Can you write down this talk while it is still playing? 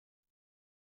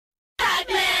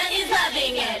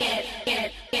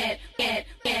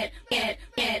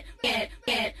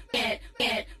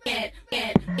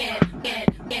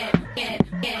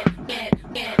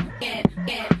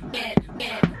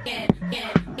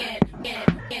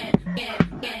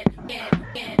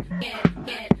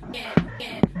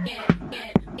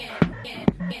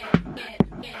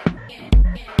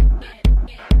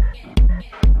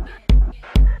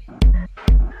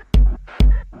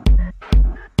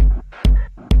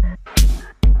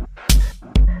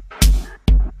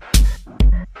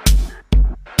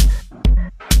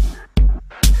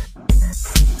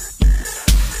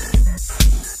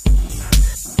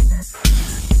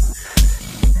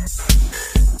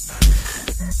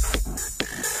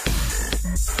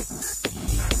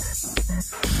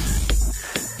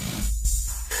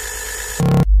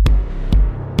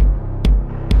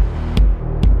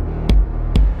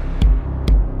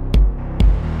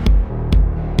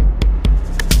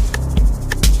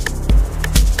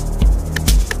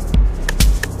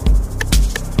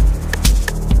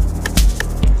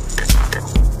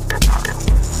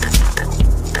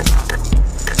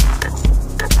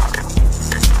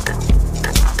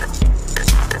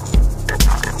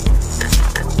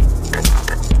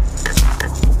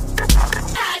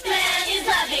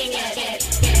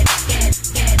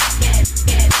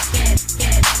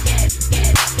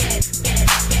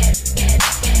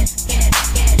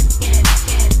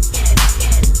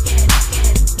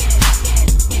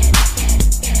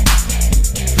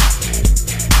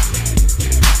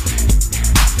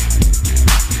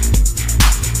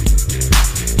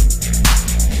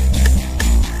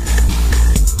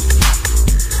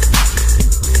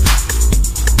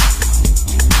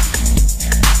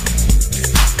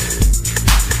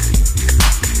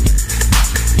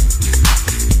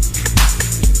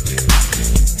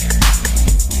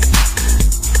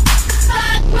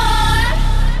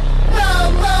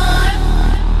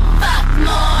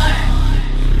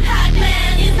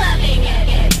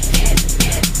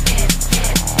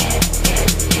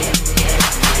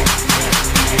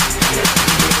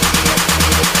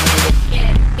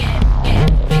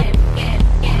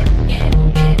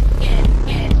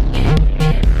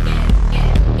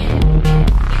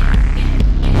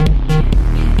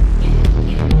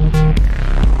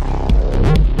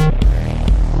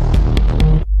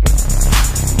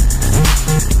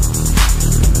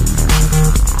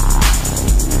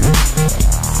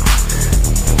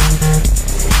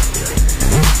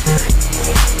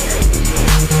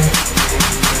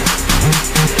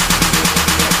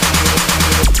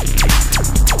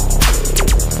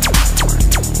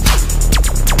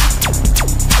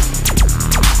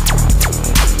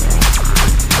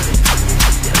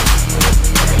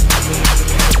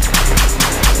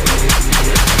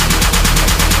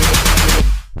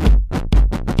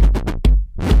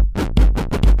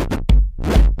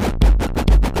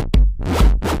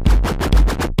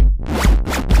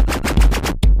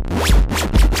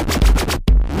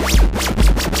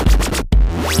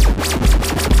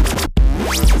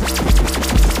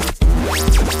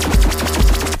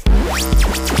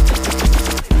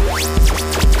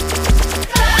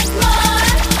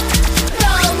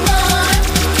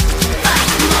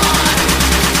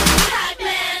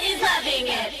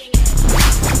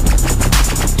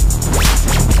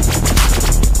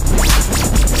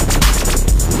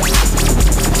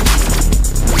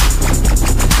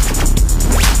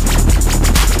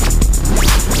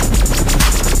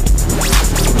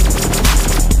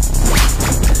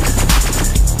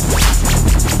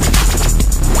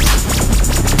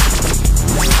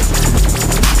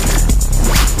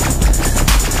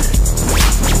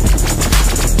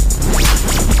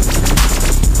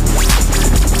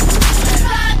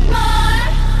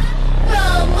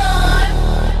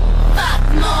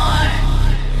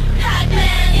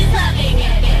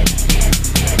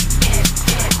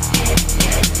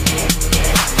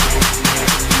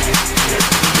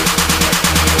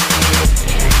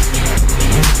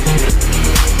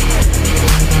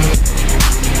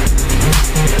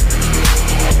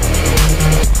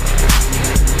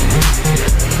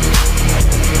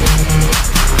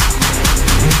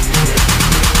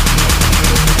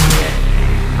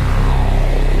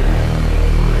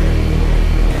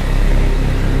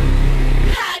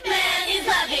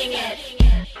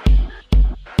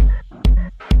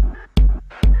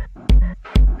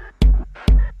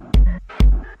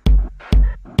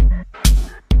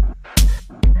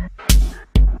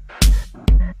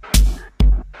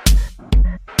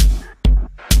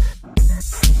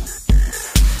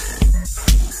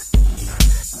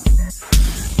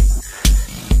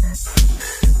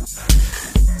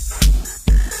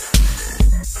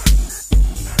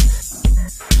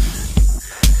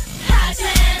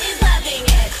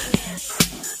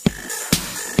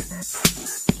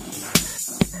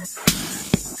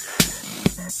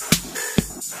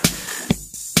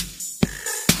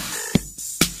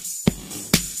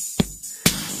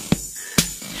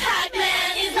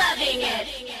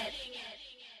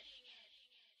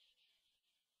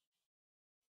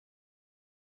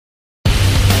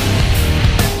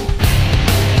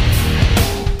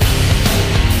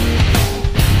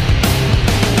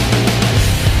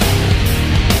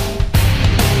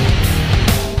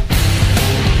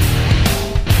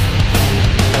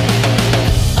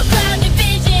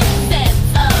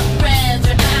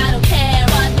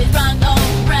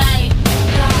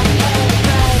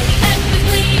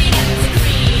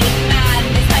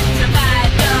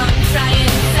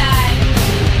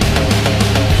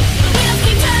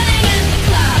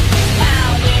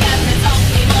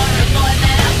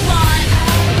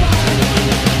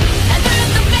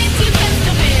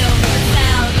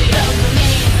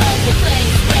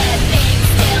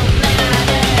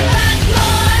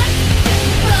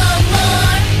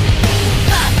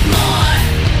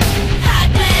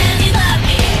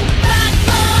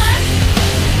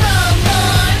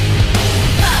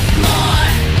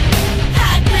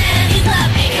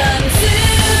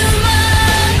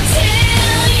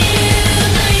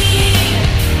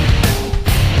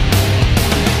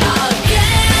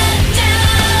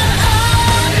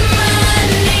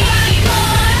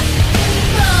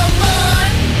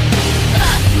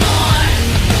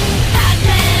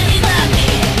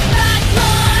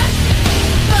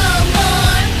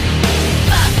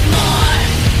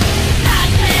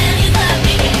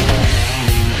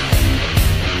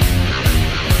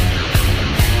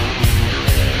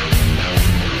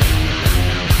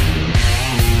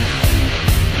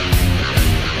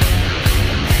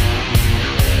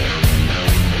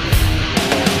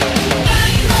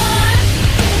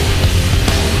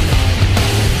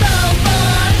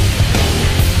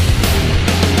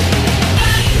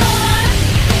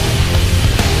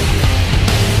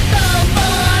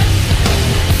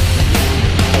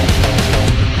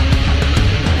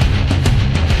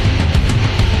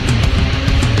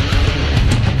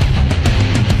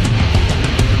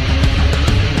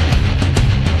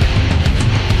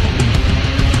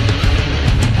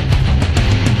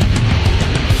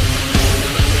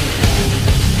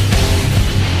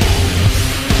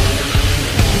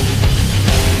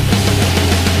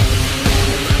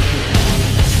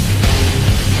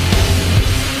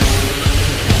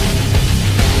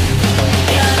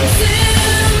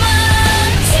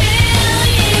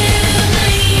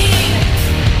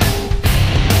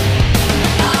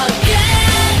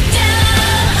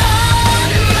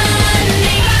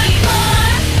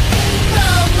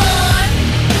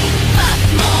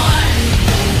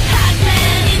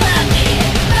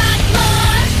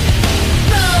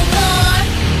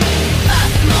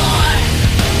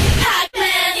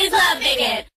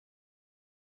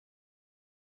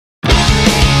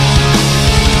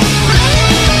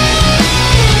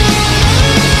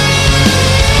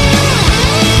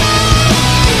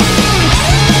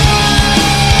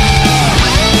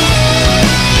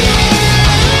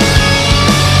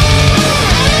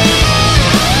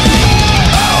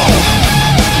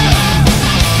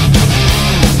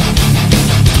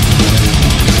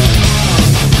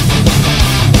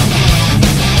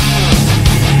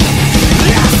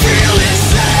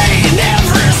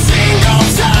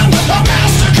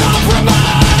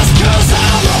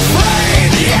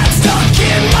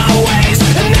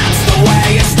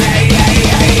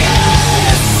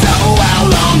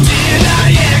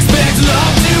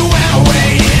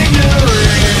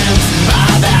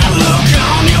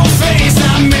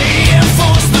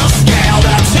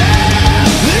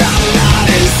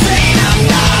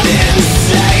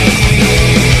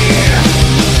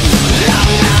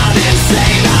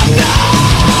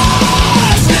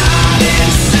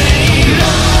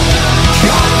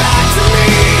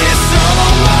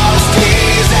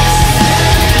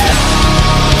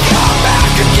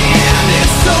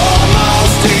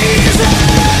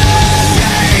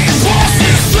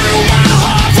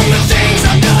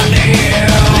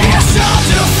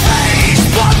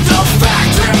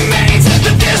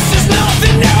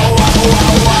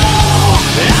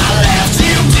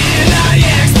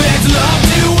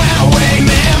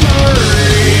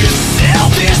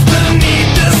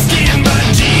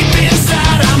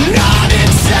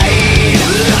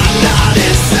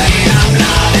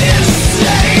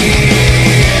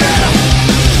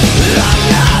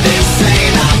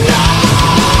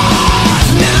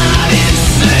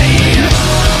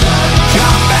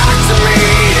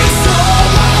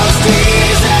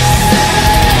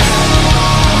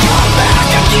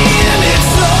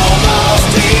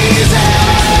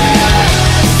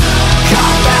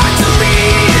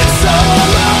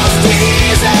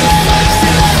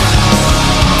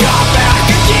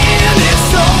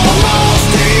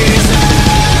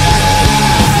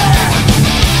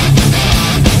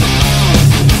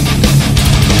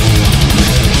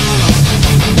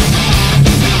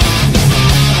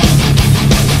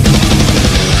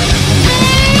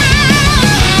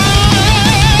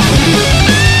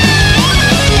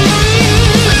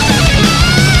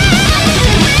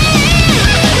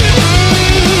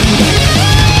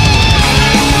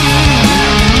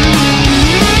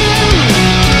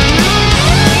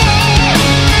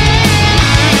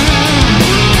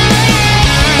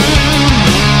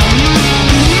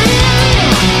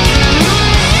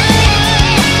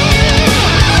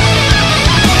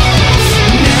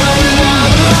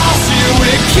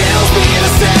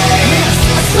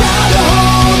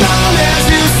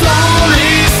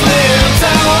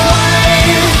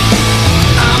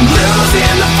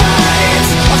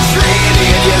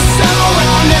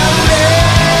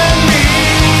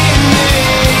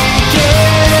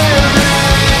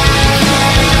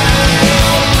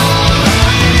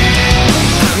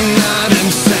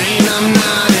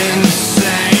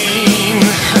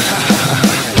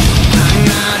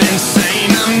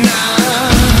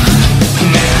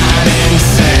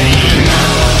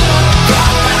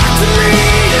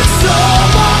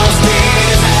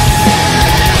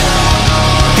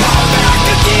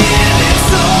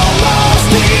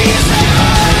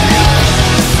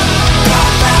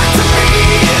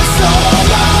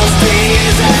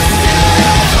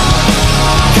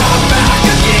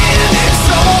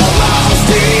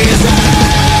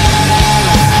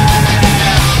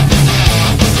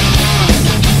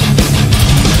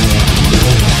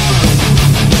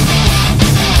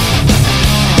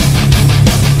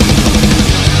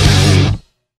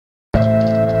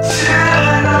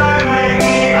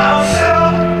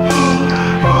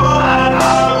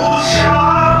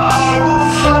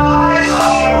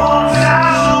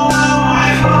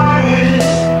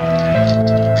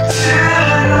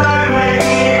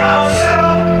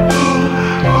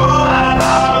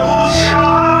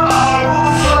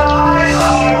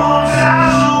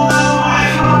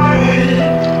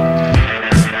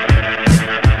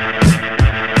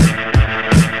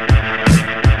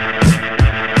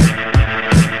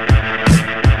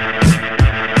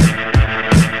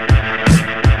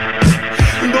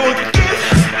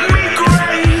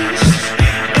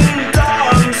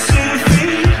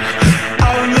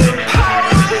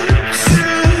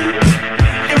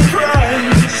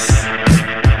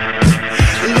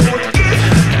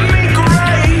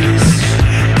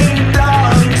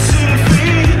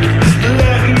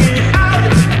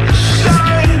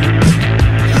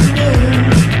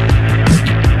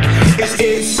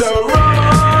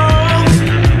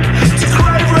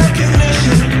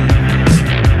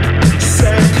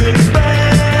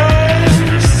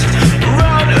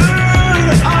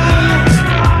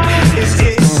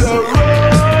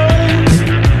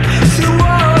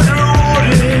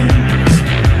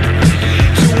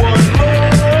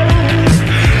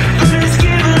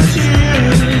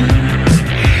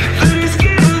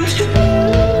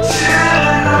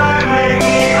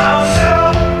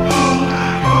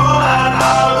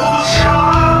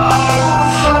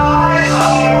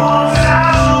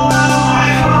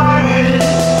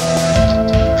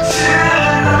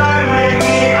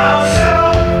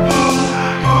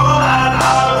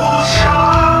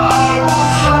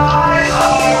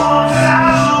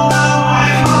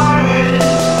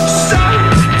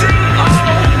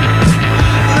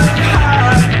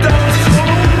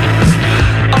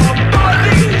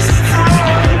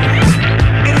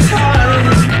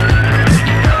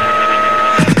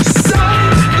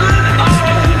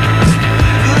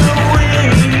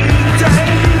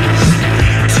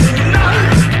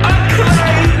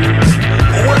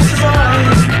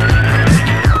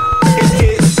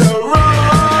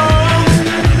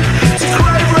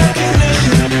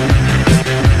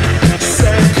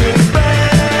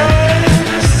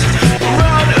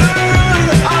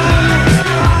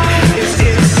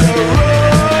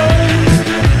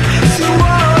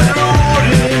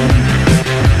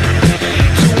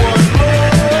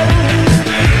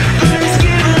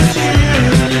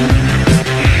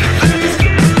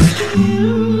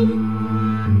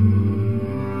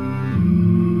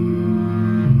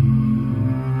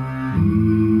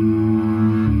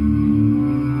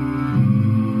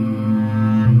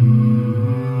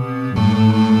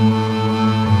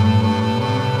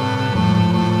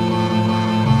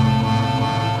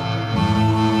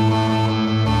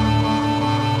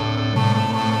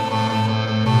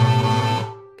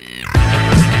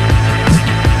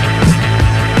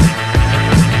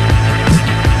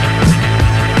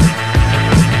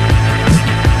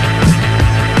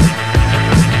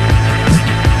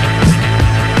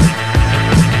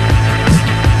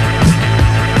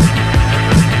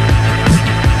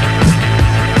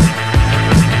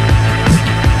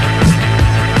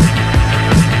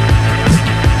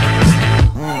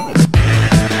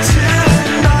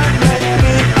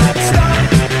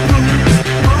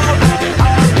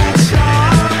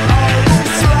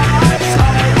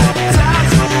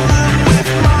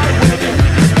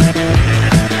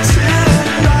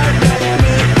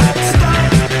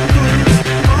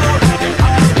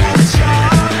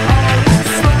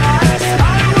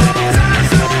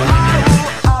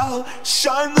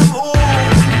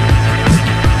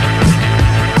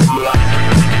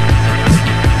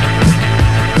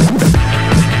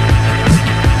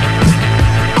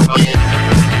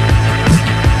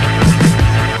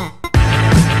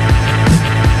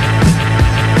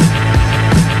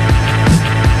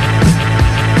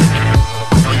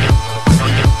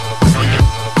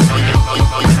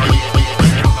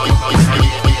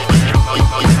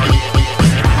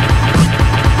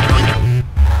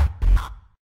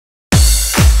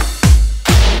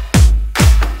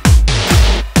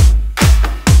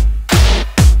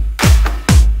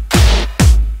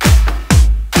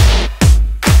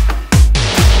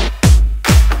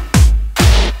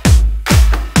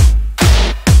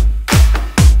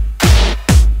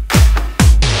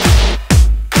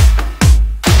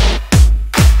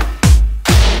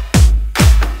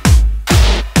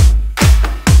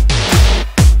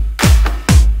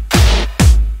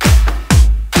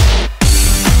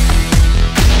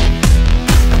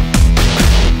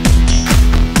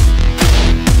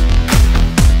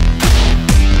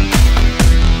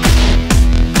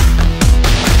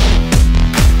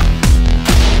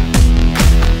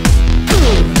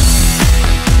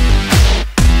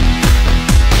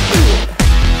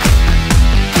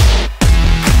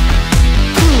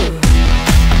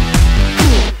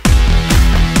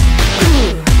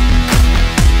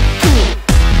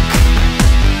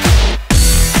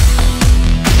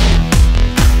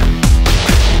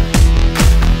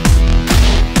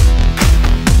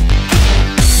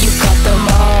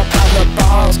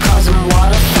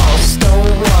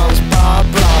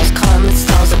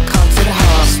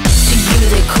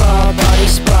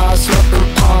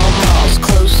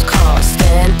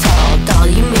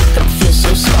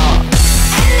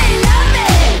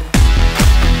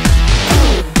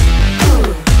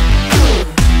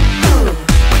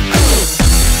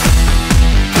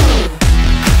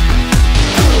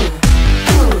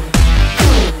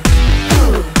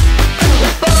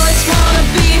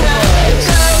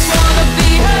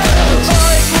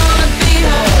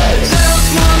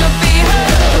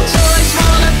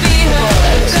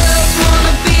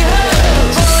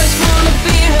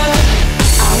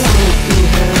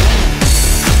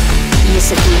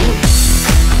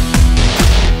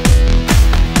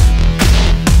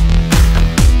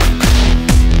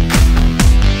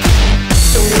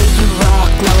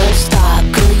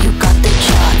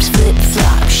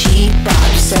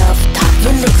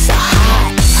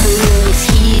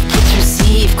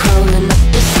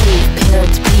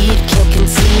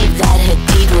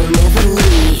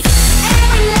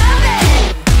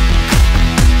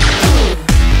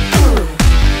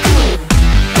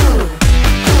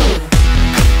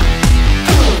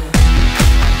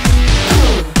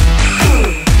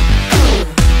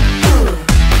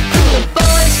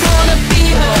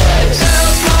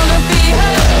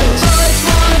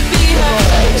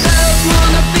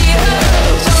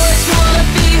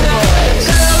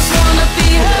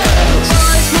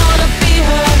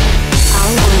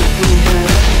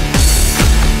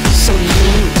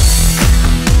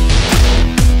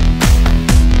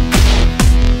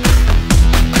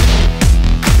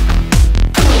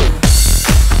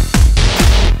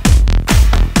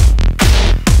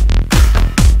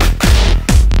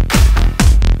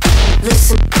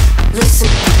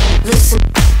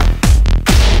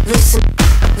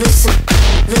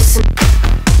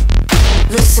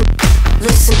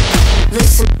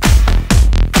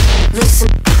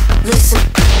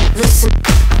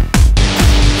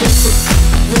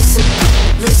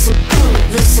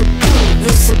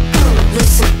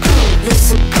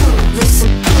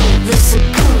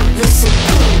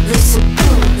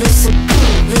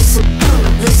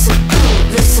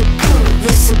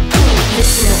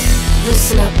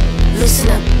listen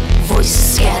up,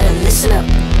 voices scatter, listen up,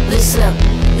 listen up,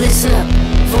 listen up,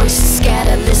 voices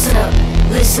scatter, listen up,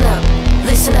 listen up,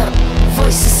 listen up,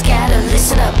 voices scatter,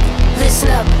 listen up,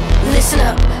 listen up, listen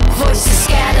up, voices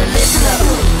scatter, listen up,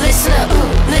 listen up,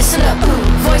 listen up,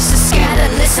 voices scatter,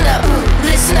 listen up,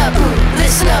 listen up,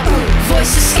 listen up,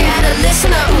 voices scatter,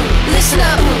 listen up, listen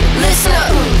up, listen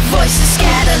up, voices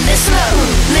scatter, listen up,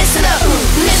 listen up,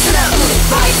 listen up,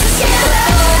 voices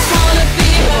scatter. Gonna be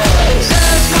heard,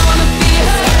 just gonna be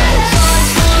heard, just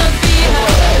gonna be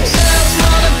heard, just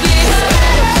gonna be heard,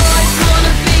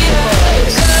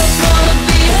 just gonna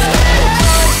be heard,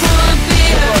 just gonna be heard, just gonna be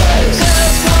heard,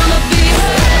 just gonna be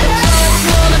heard, just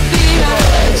gonna be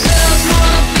heard, just gonna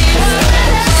be heard,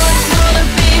 just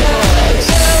gonna be heard,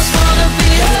 just gonna be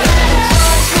heard, just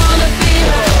gonna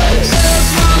be heard, just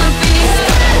gonna be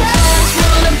heard, just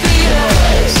gonna be heard.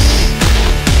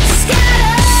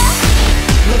 Scatter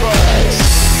the voice.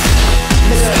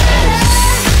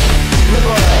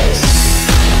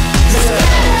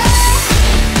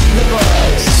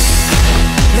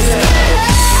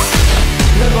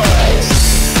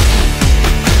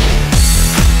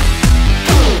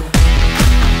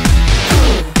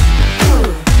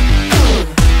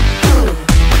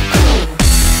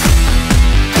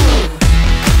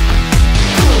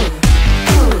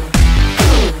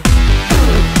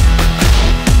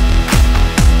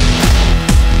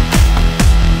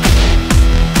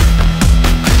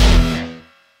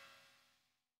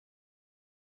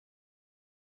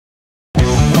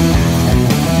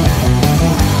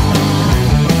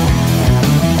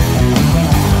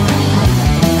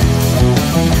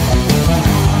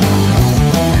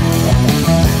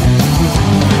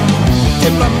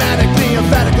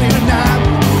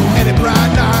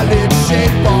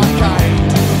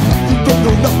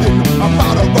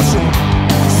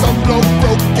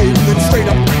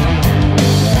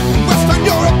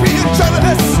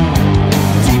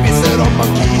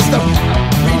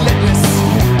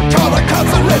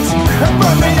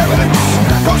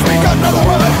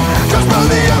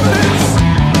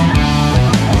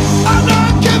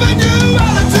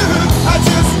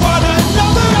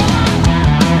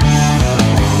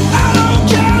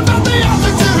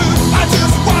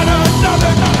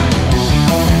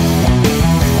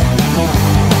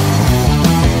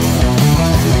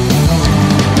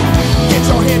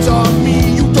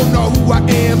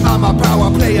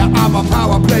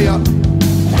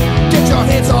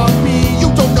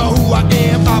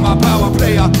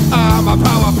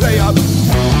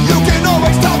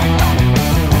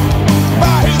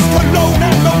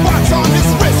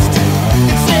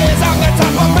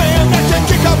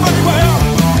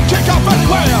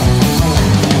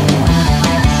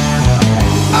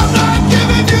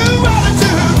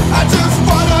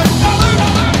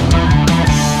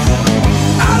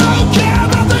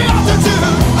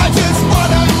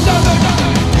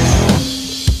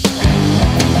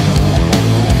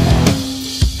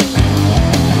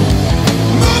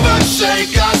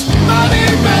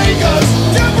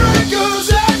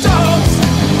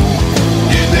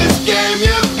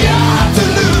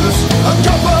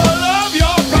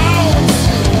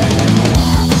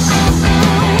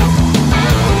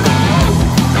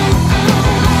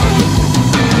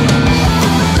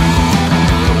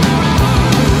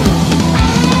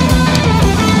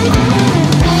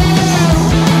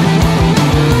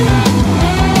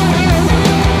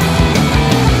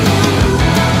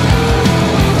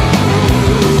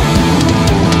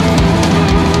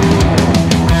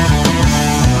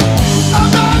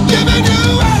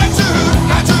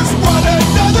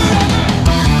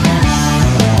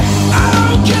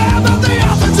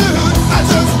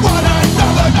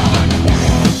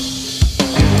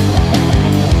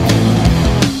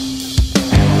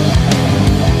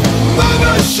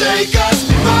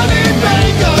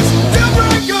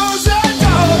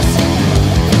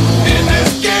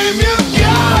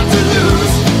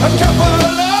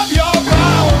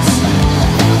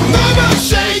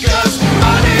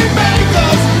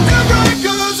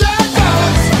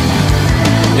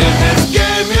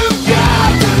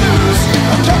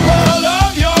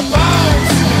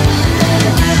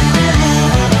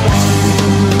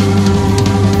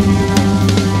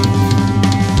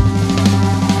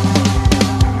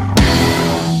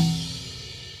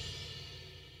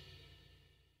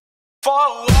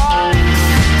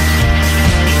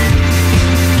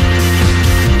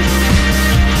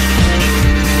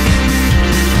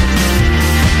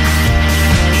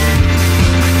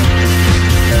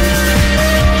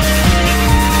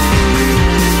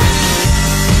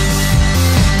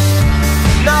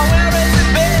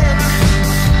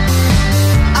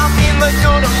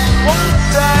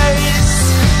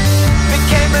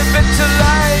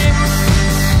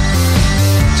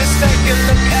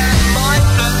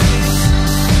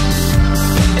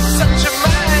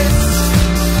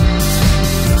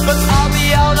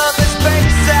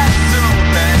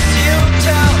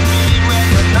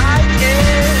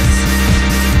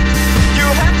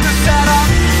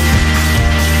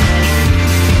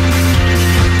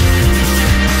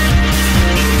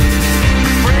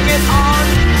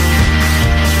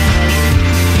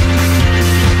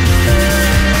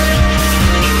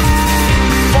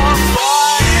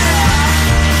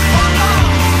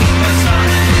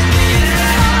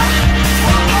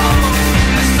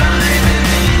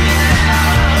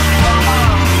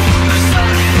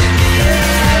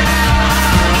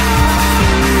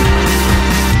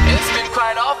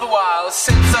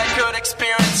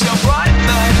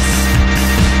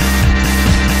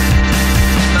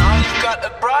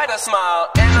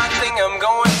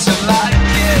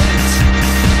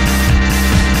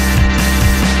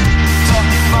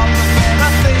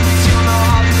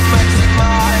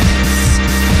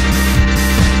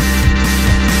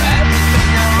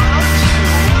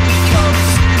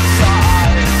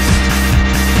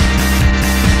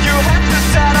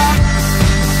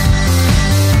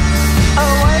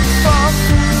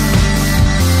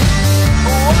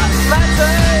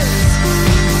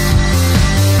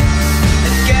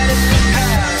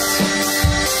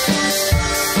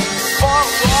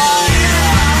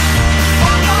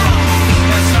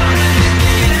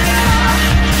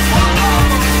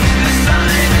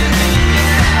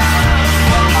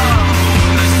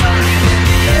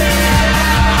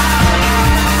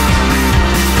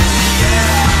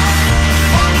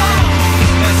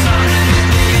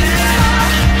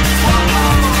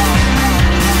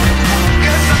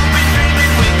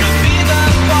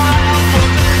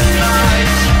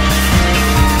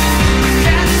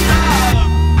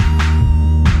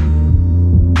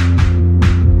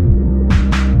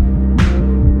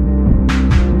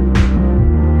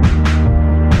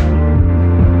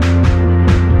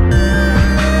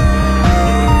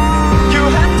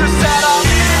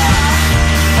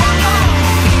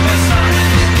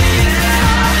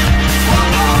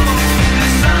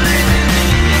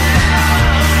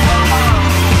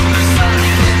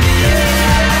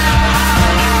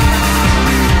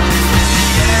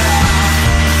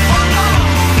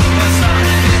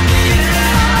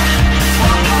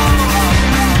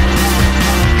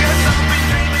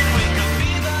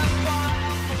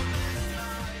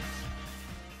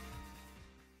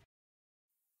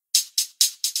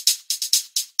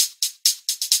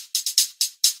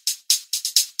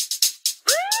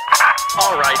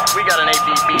 Alright, we got an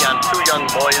ABB on two young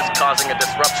boys causing a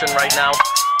disruption right now.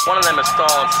 One of them is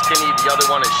tall and skinny, the other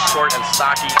one is short and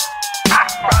stocky.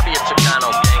 Probably a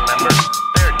Chicano gang member.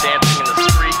 They're dancing in the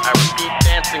street. I repeat,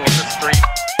 dancing in the street.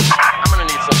 I'm gonna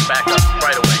need some backup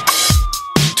right away.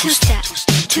 Two-step,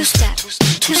 two-step,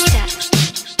 two-step,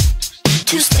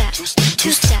 two-step,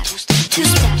 two-step,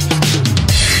 two-step.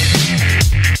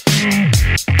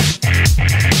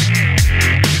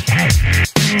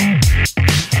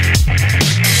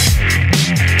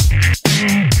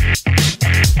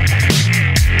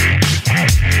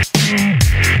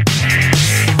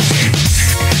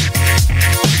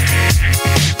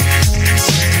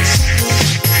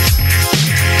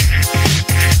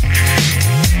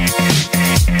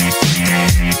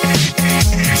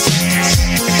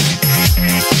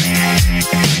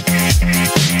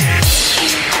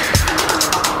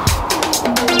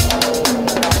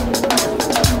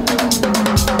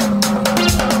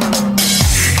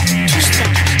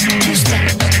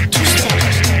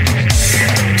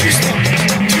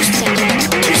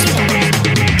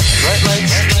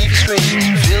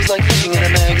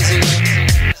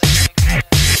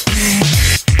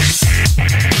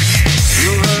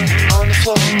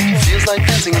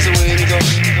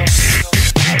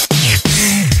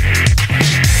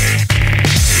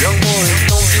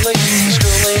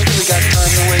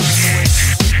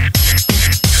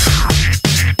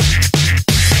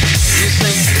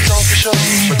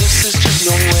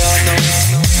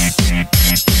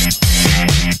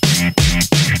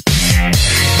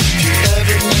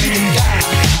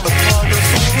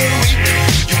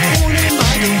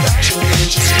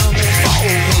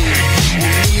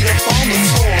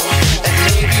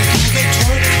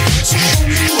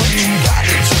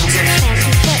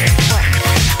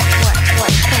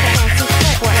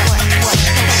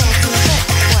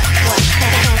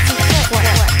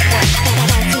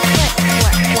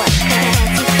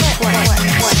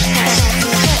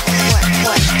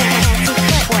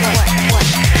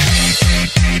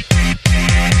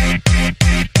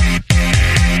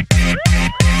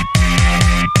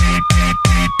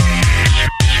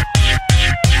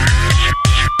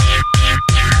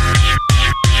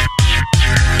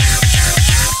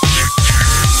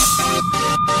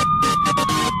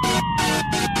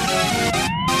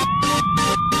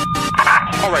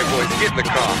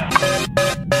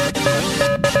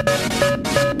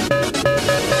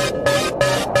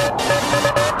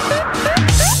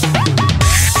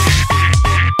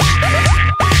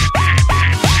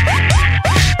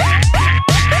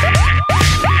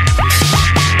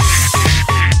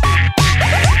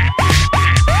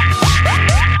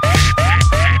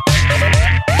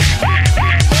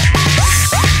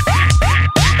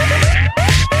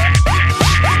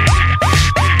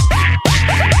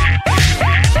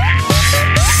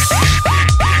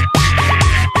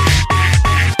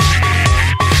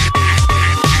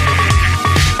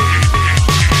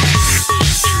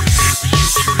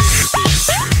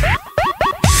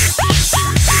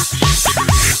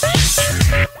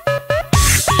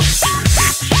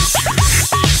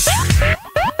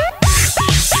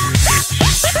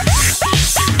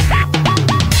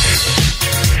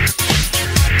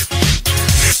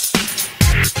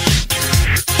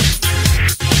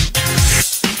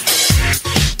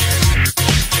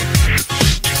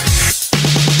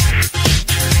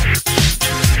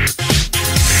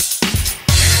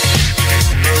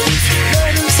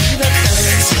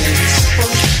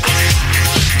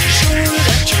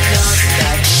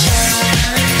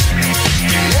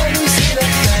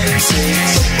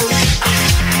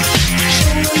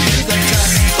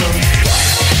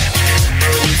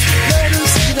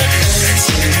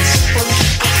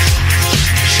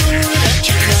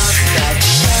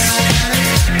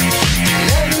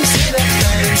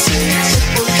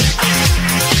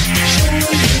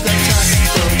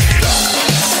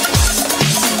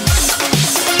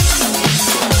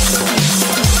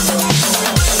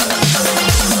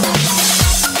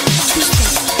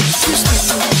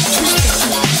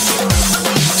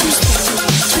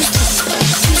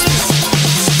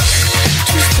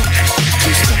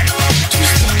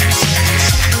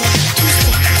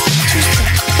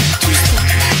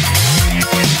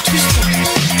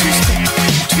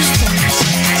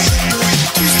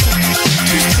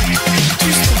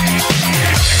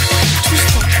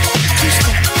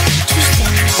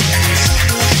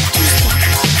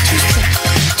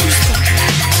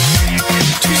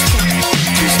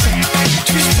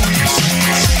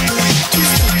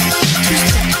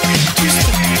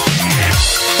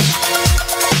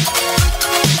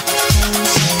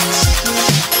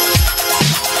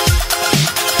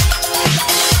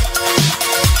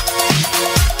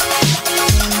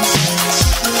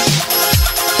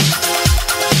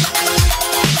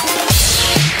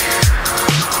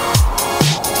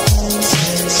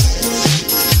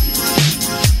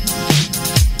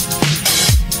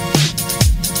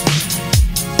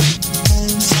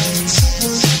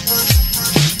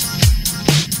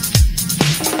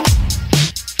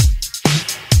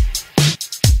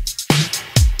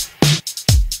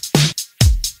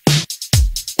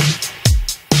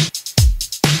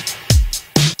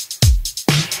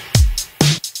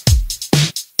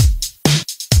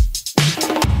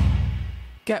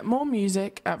 Get more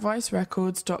music at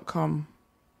vicerecords.com.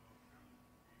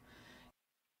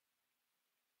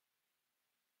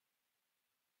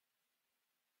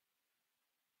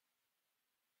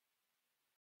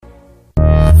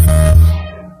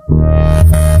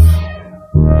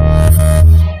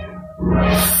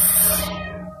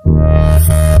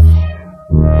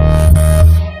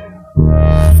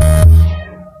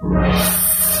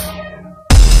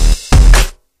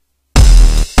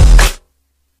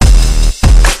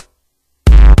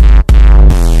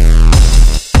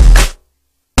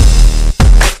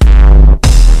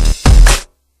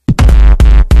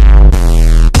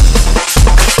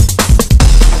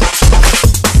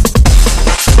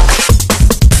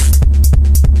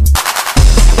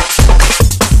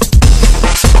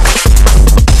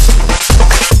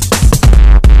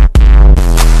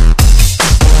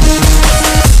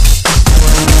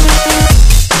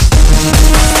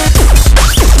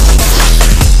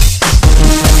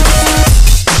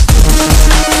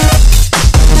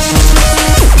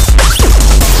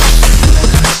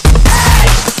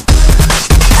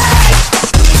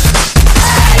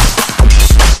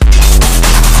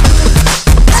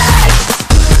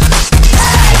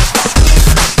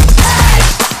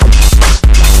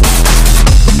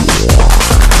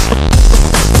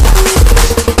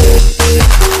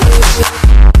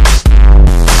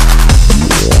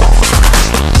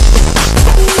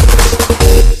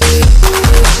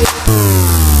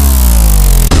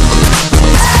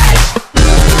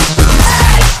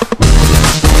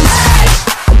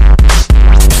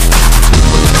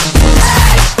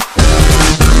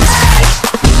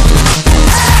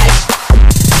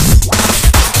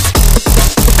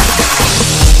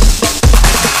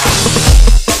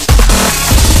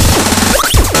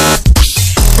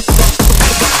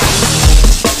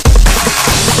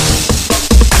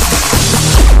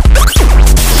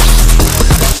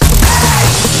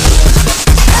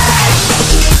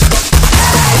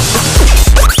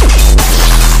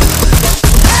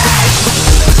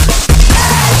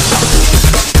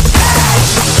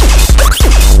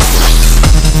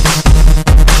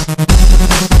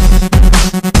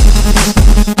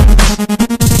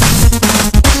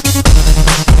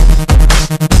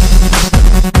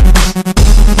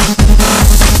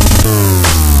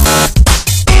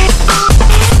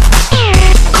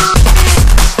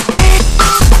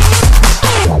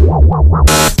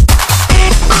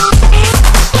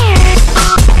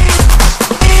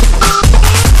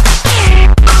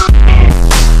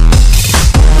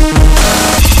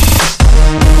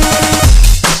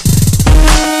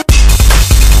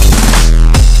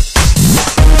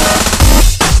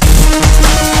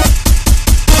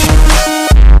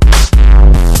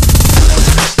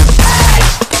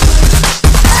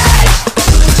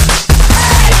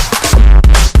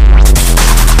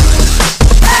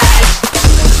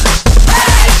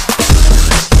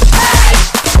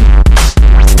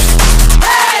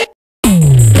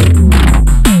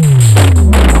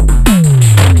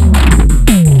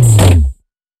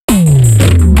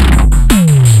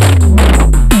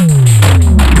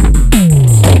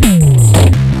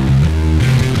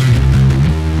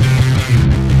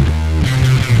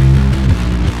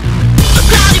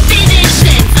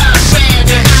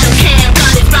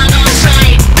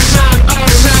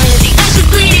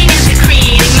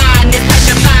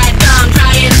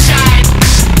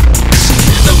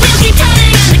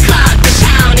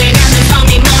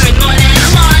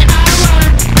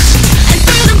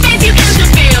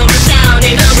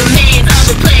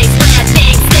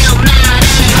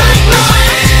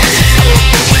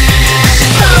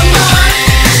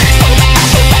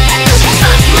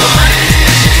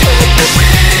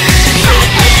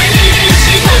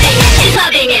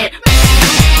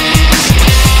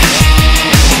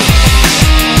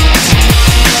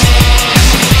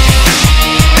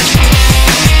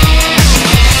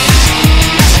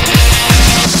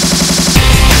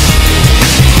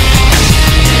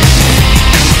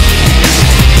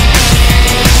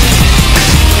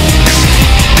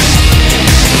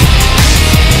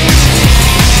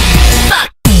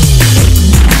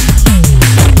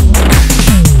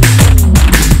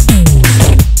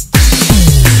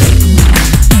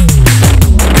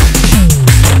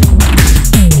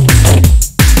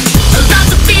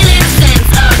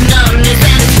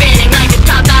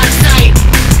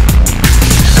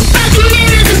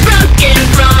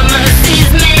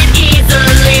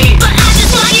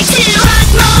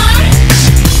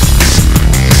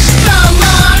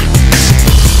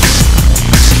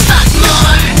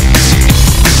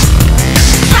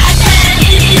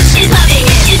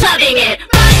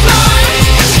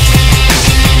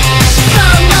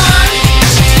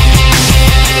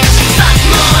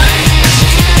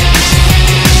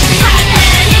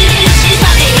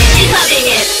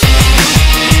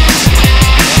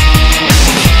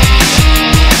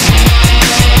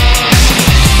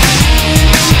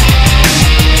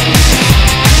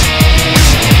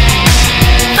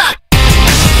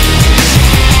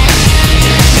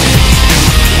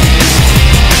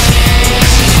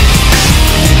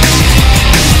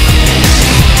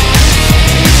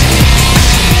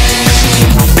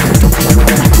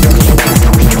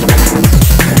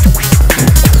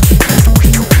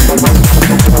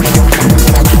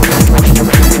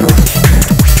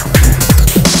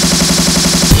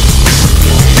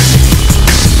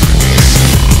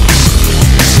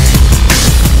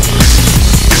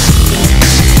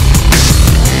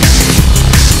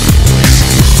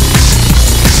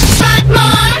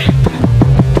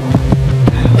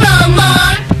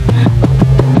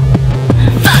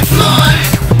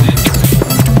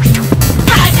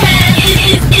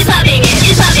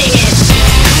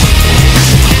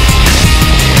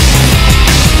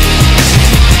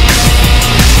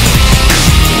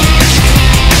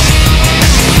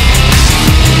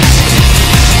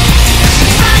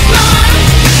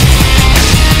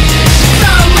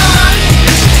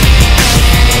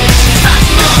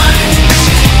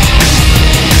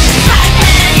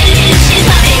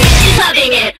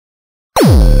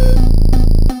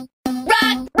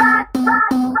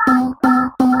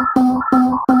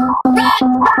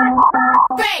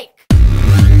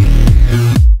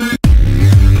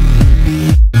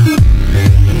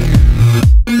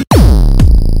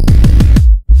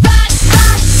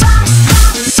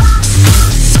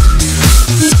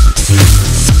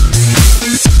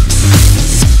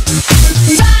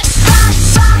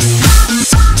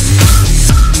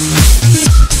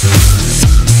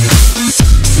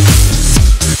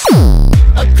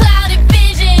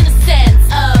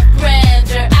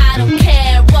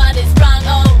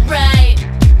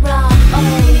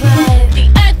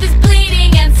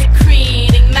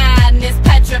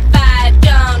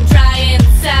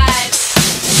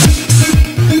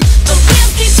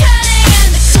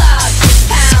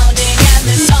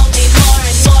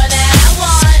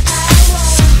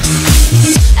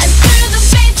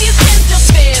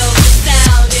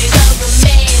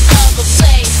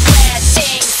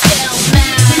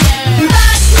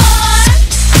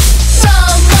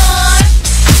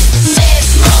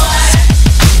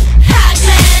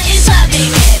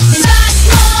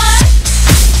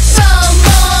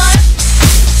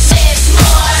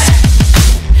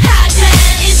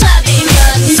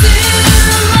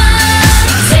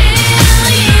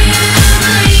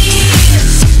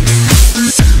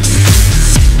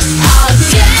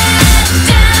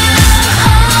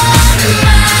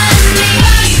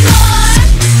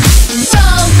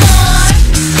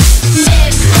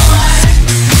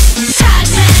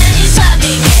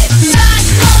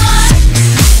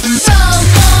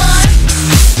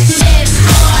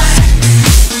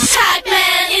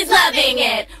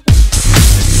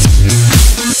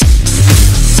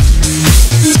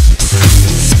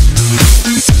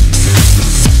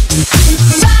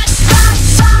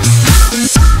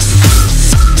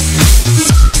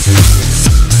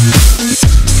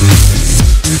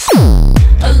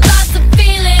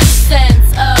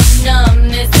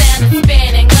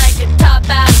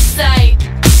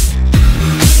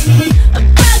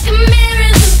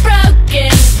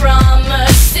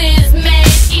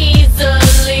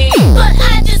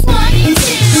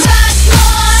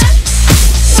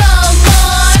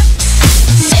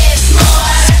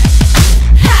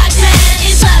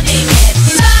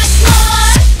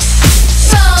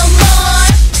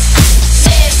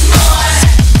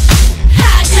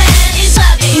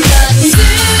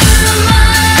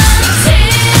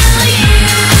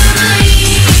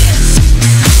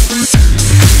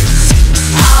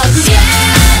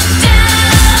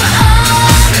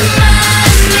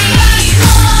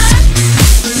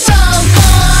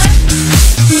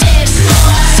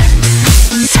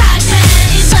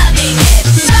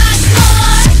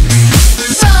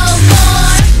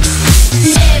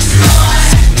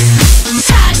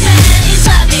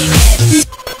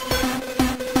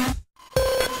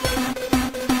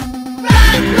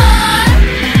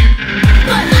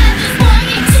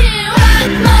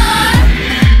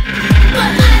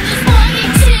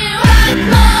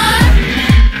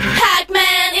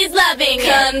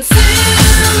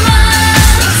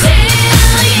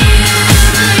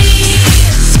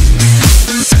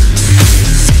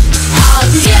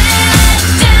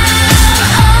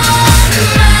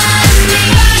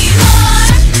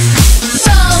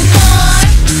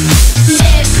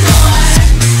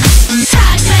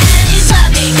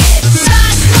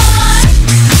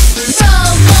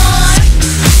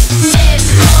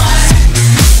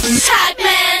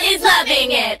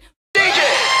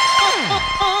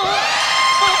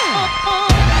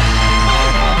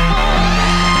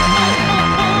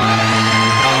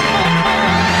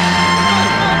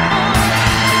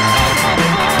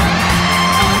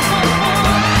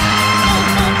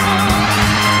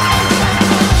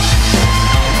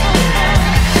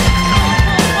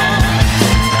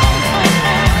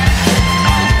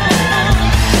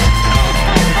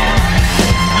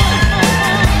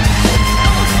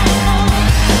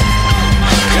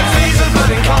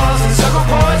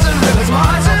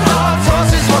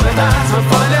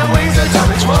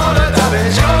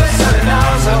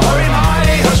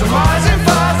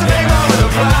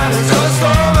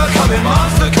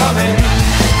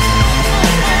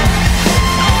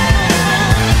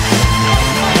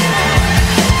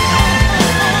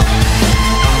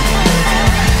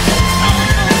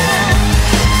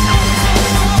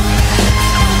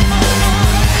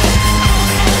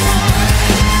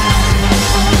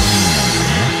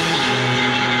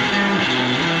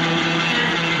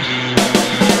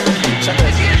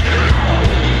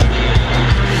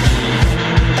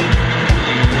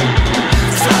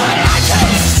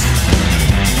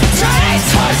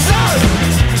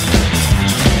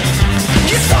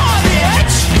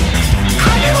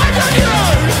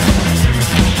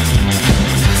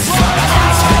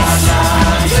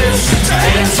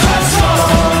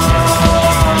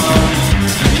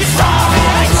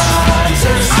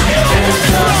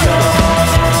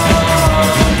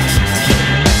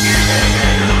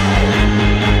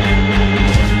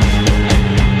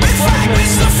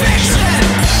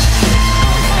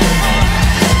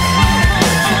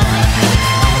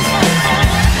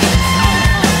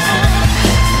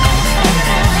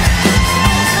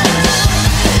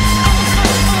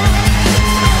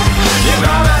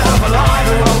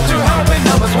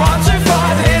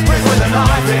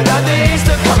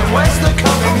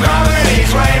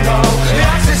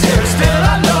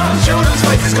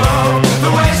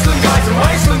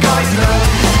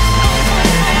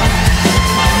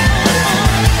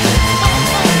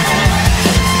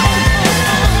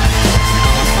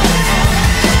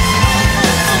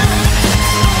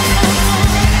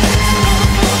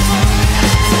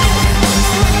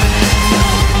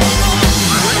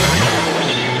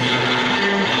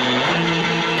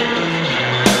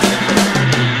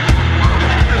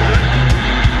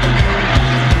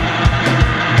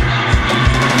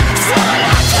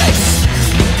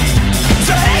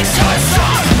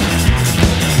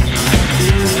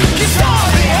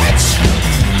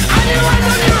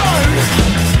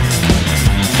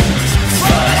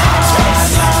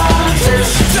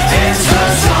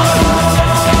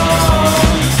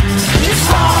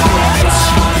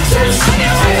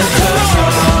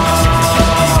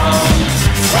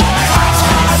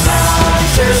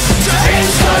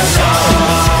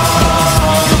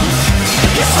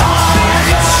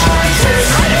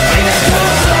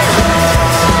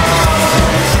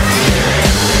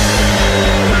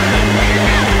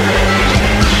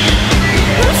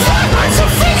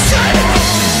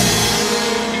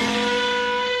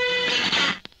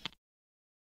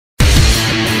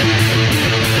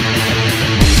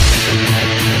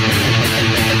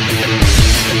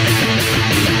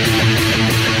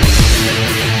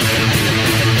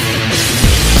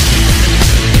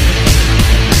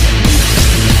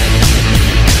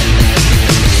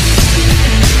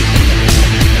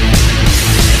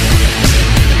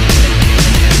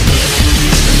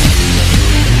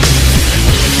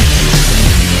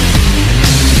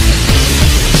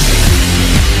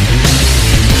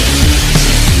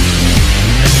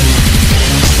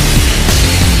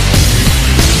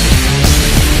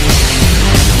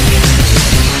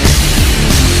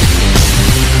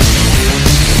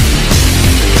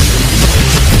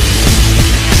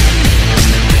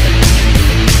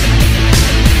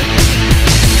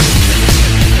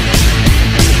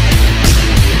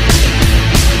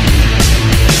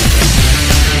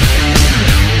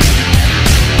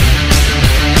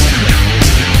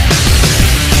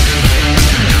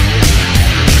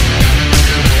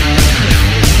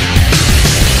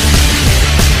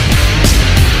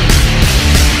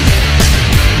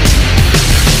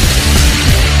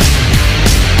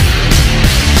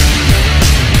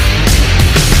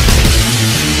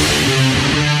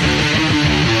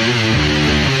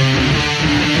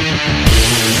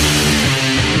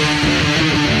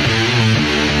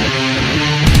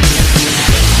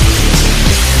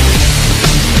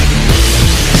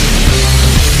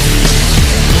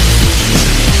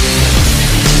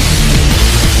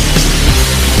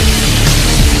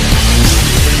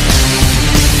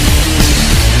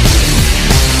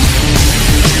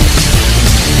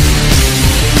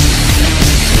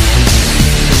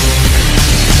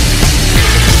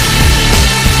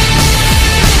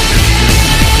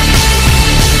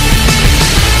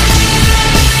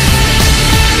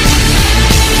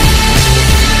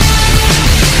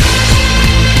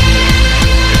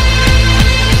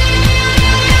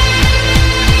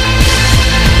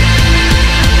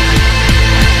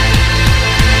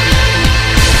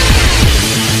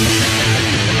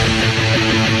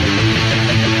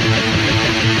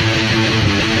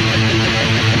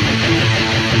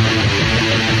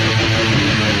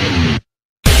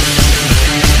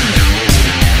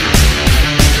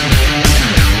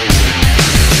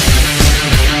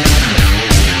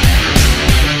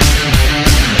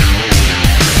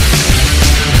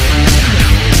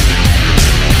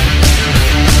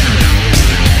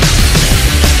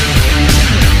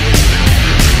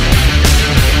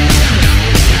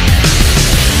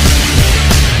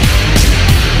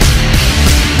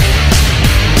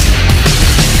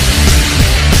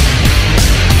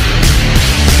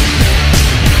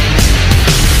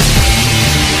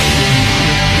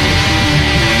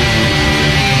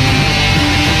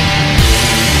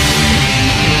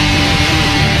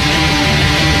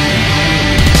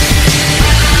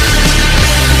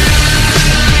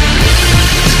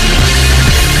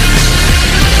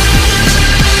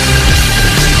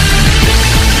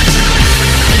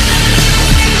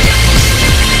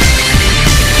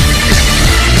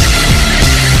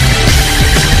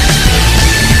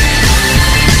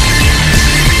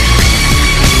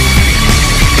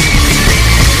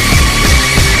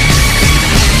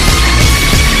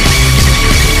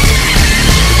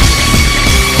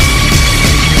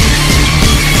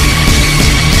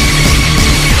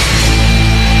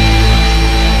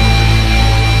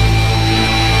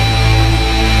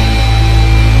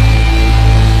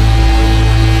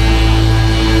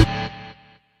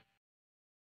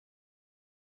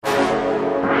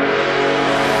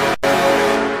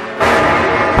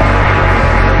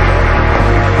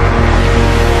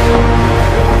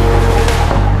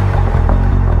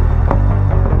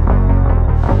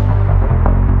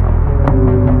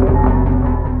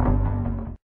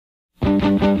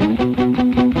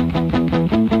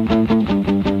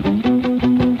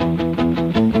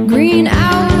 green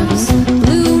hours,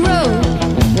 blue road.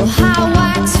 Well, high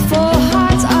whites for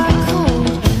hearts are cold.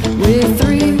 We're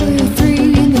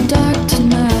three in the dark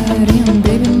tonight. And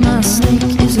baby, my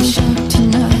snake is a shark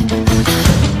tonight.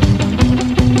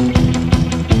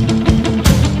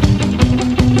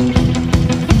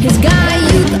 He's got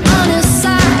youth on his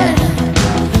side.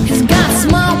 He's got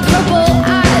small purple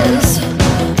eyes.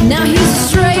 Now he's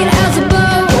straight as a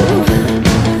bow.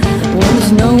 When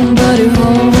there's nobody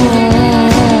home.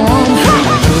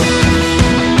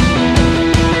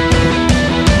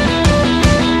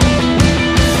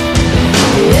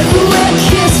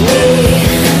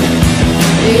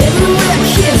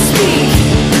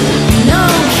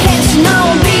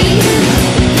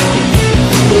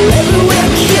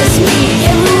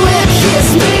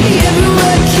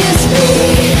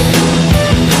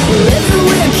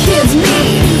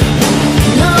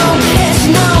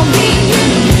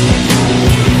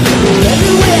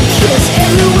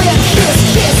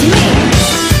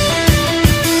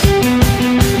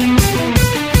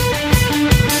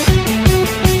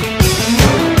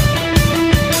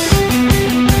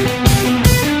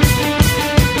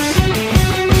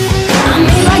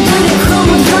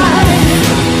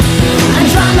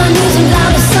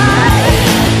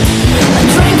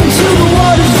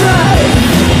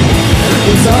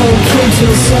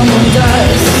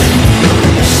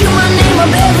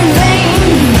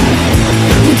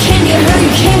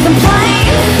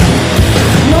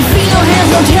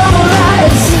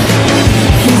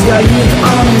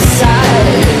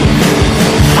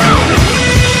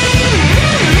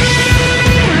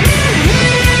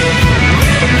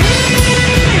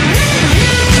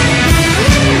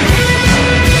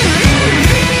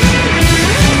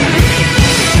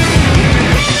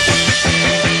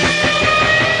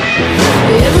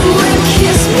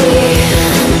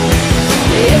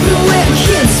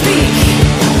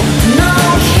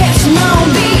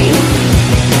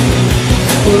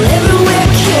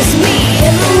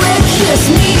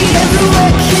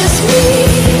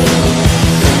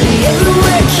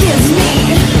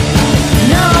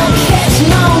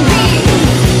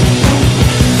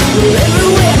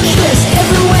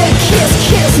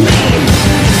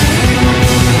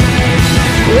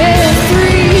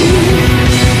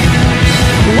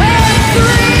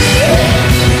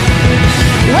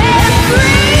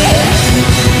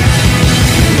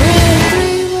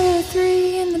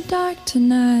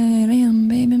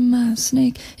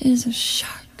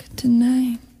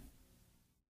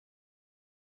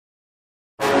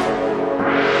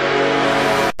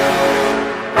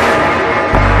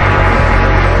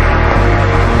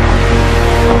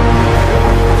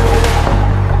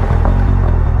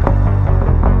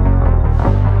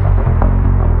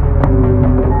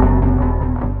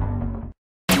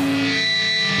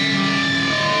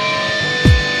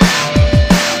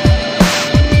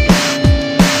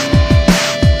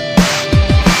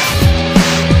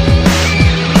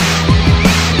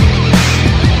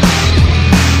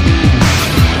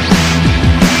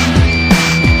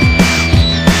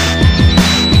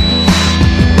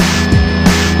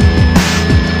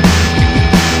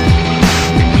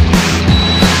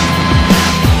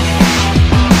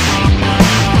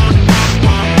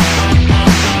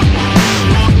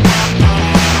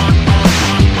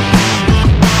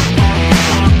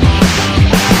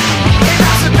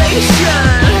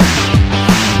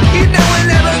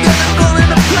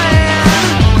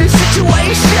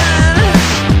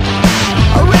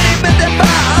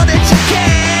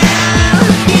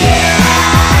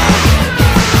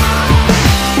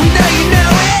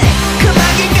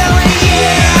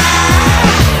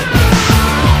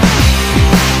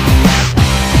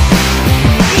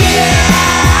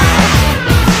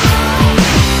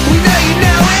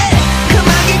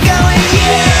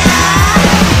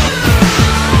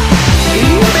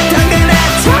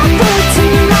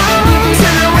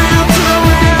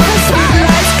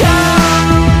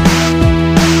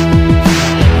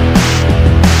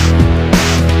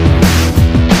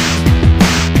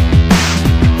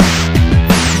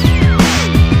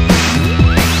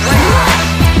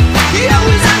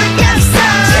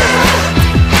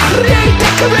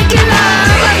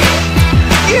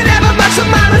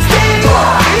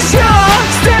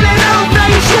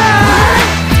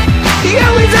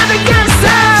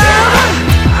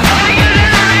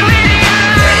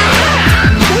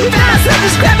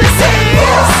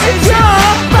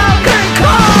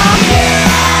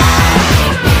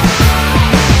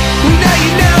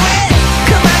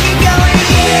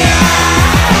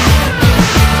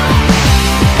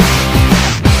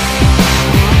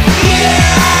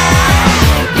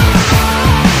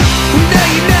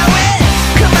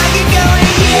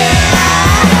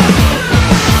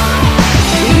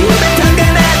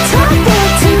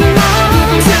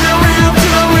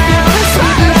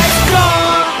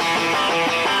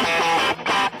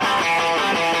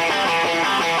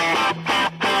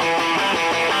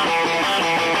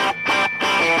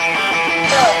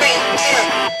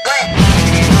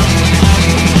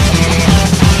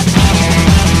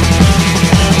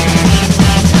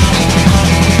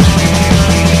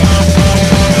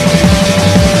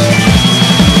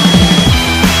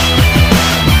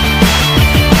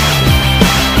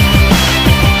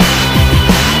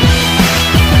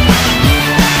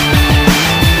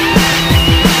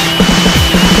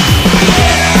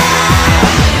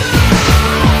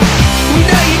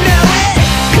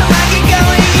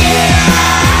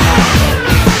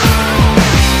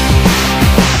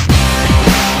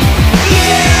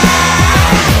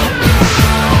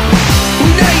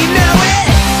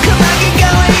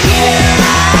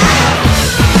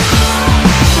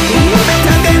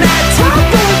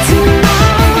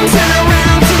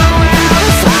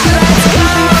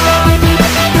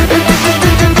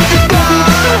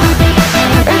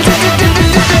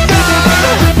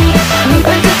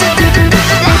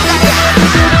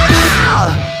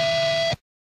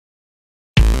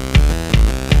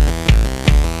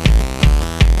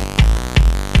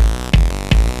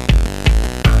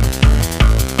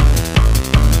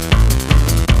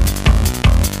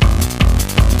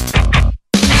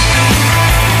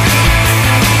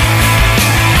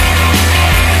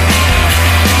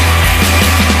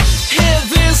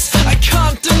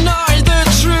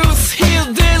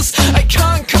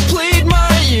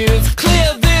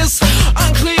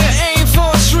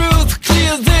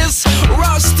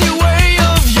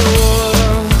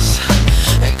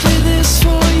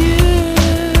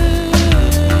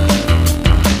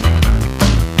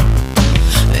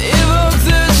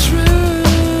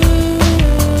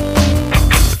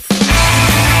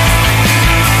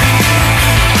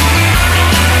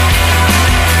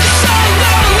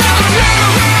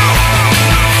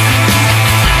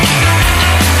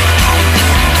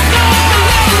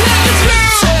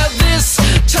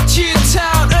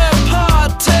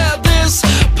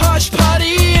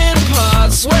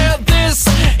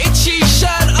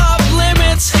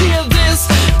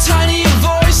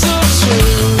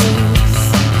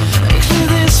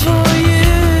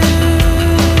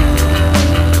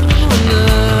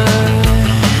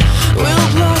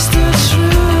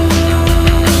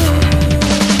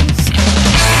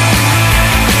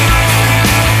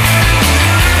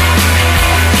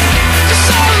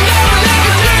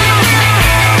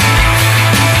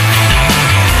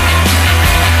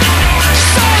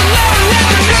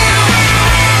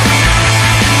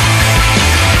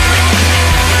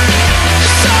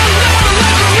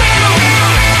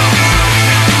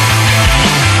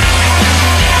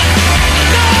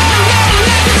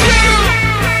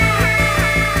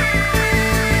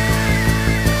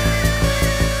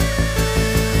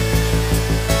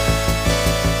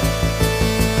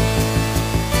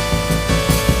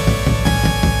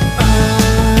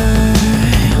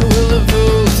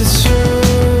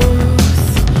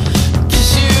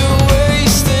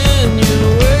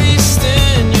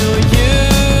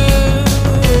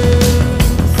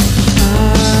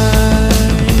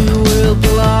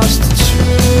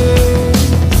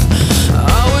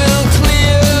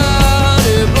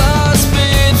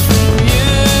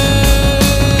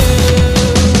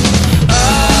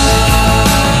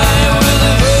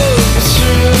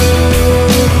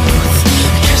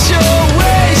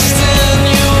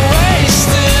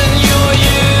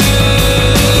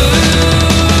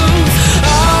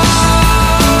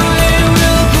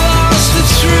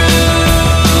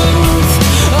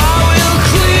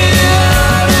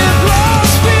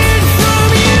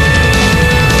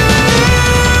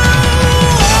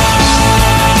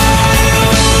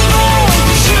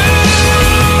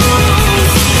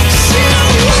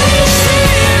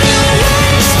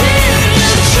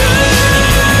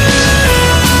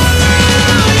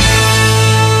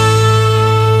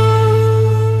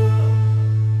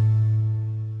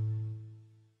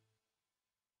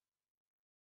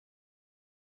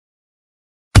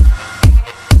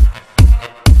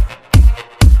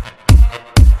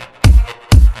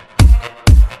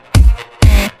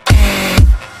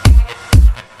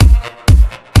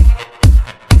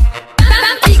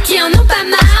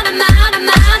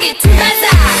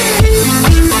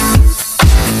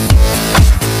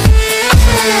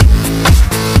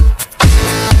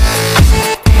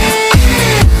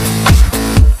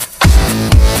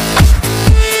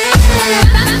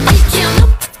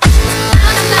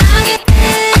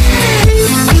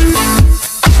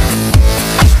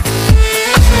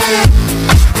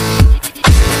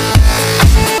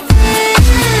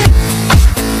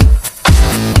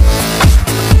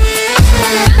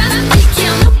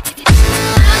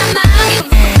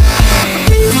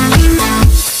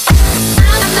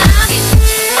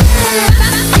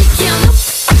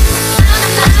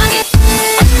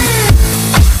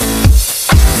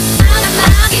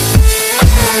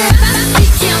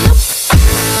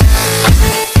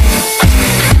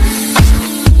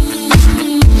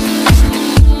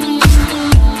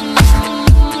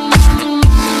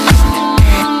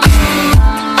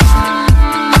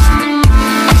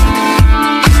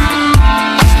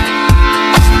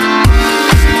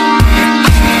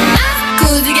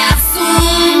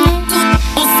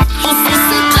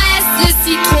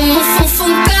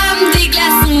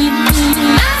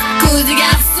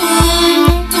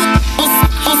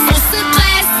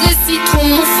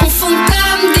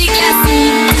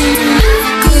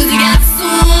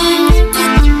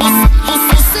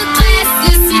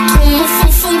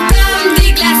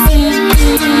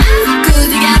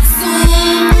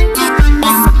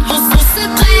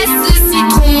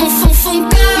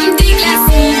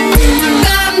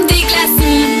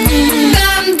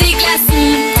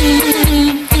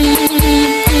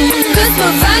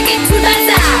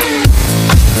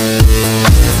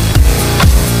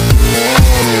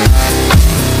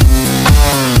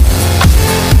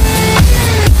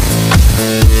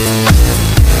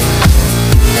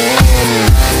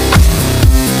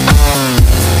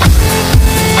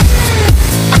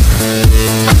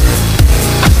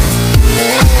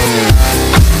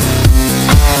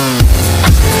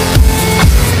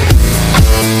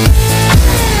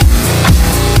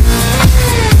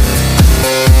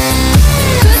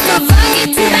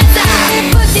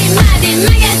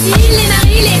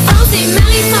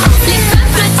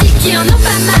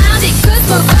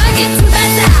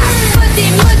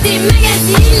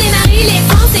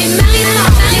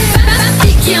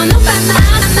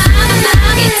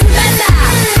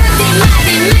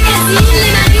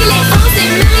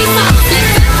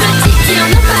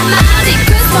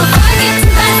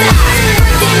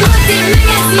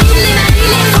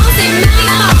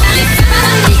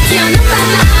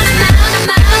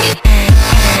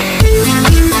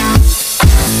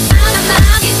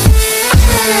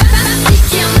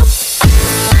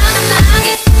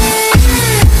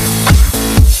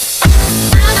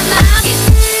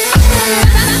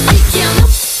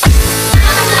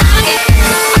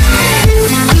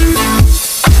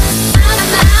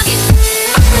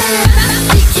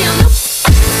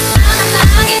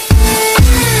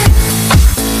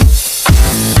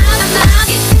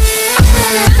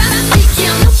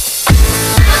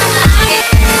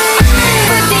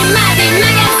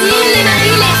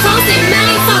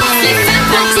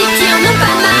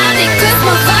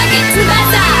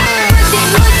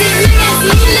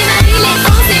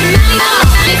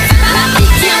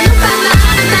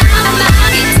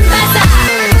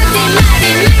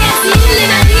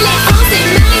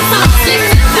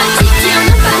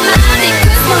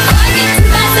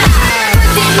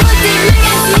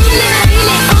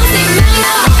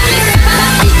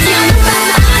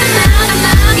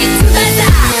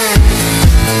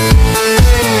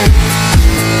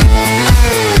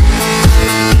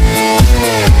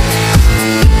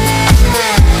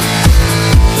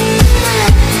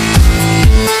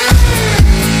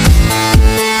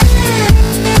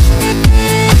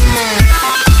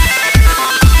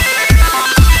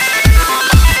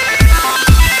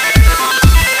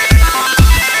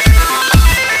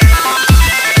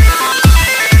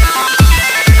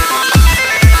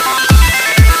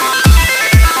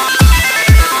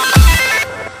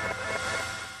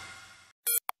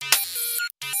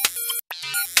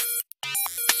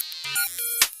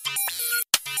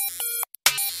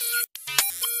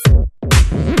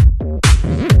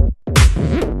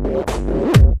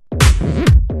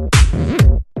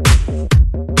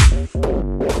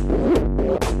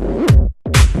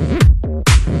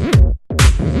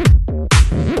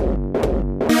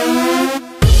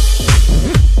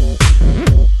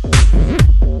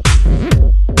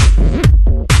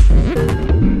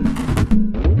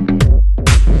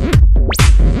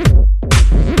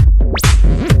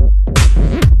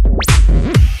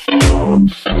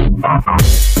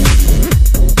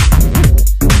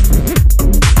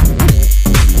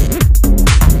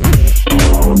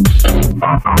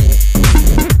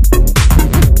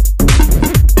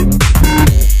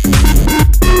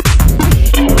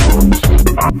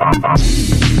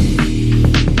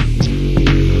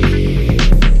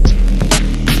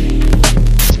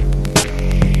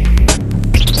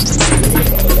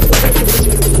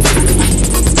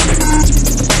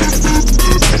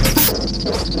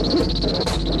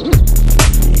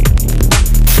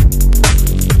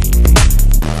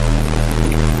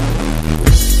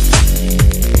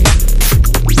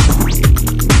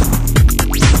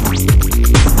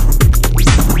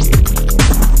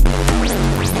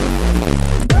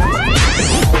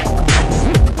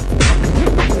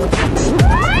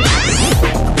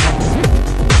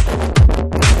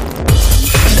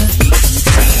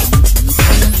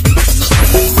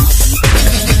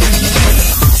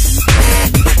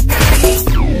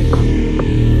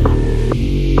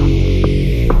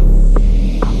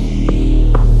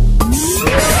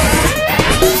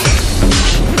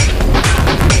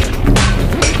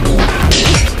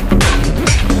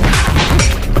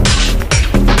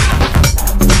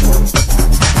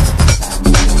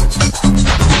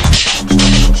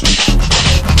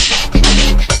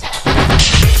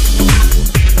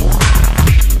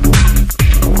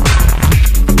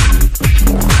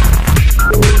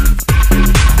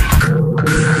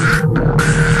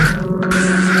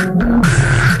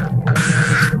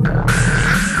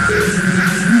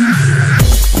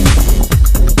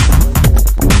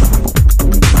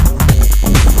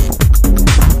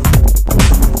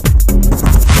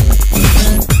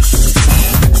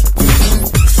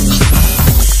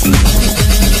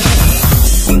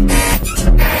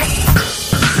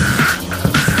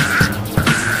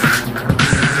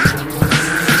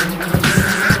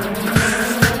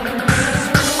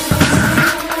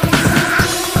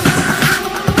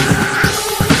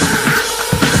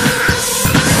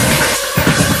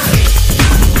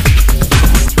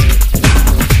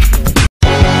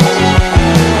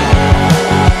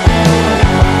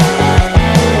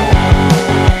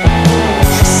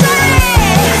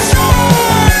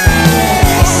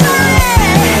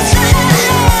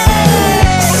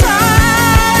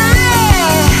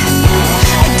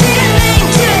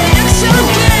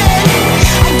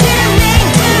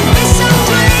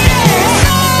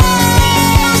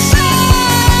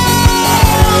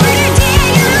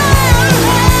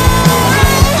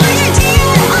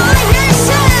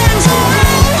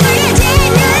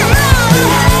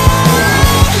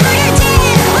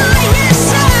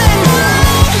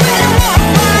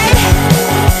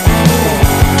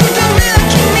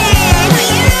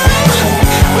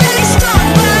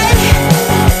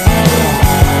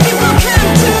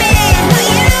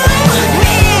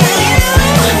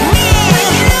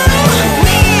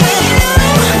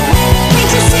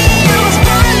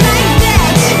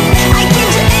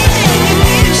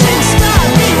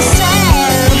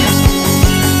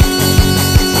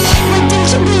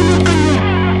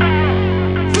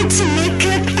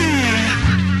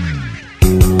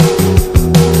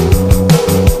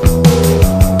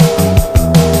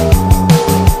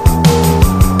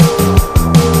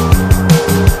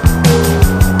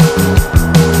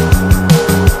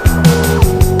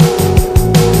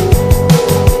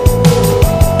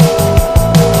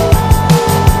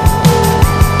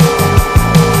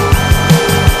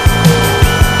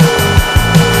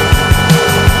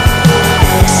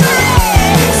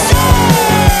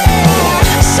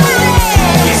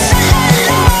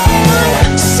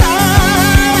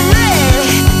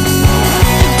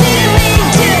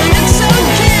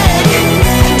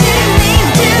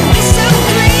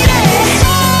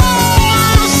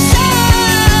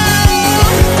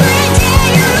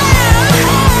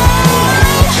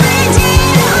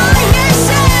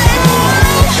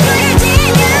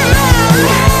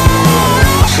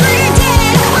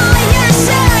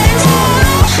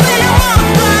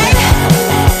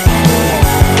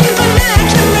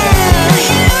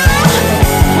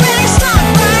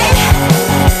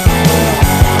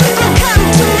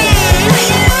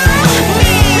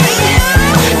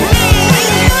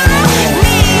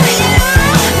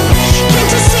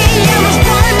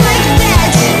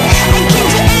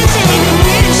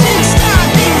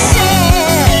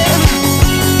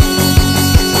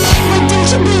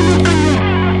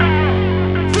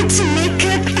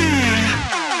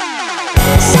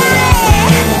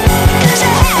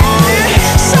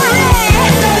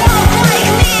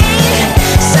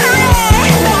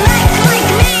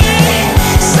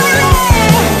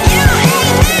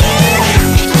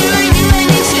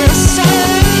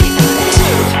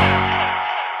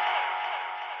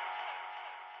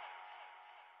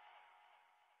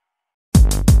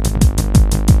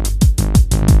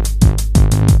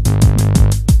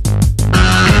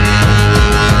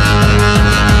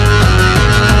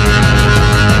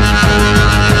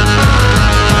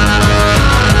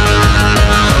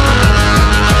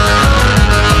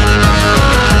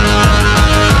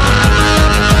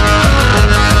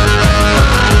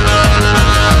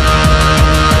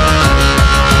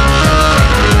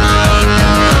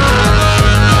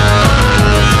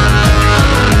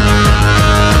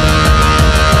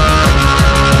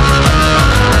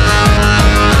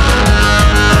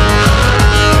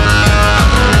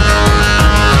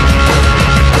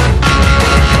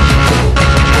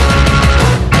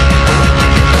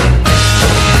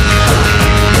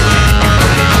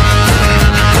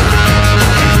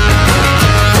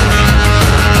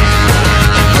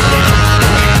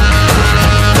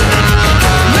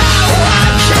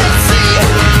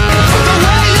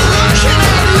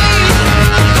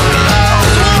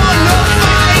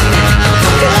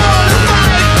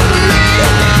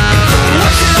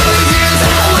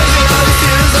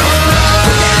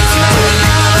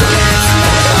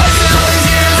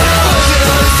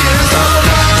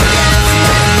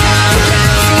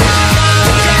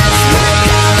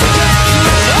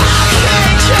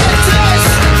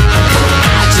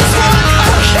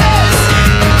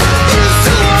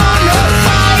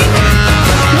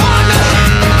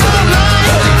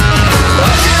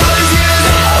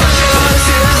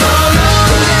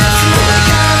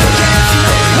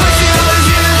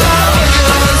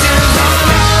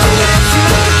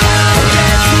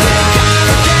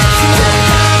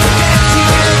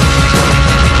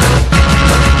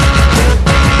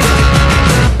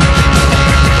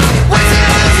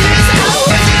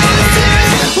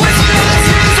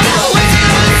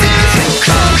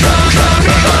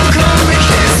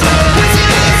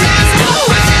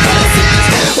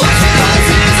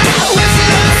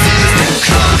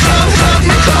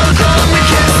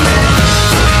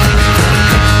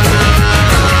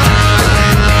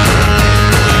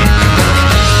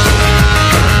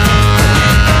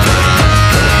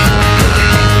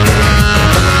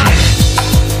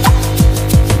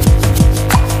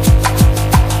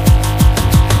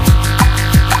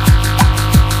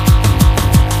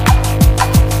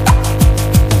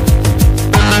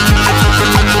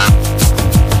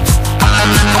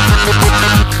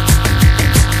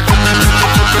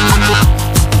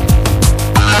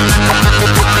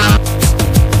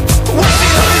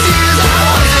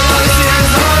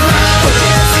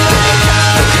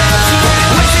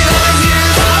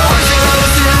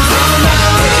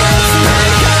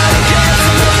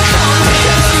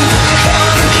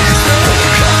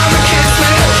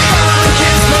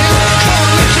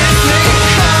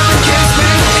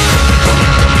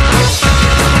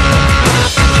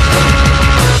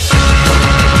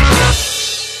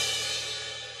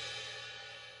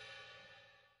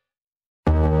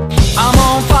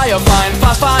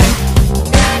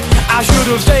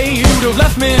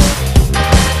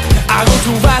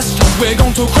 we're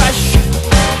going to crash.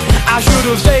 I should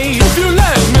have stayed if you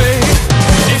let me.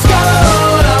 It's gonna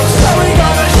run out, so we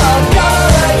gotta shout, gotta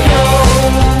let go.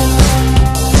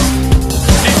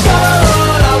 It's gonna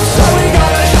run out, so we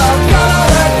gotta shout, gotta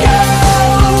let go.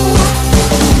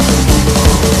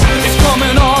 It's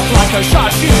coming off like a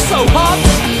shot, she's so hot.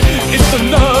 It's the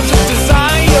nerves of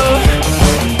desire.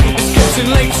 It's getting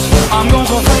late, I'm going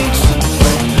to faint.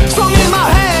 Song in my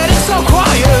head, it's so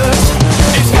quiet.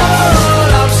 It's gonna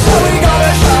run out, so we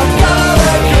gotta shout, gotta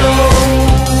let go.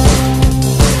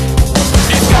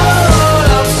 It's gonna run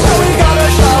out, so we gotta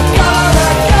shout, gotta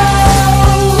let go.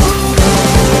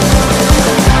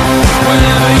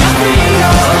 Whenever you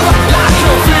feel like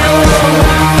you feel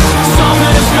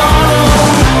something's gone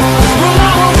on, well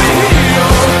I won't be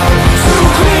here to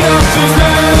clean up this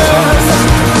mess.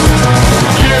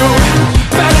 You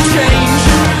better change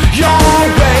your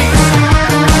ways.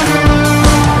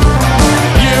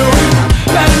 You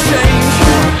better change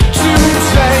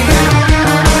today.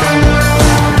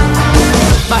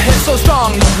 My head's so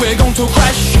strong, we're going to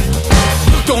crash.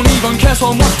 Don't even care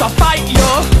so much to fight you.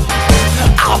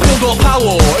 I'll build up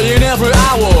power in every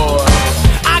hour.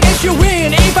 I guess you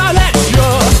win if I let you.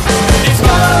 It's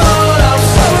gonna run out,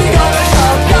 so we gotta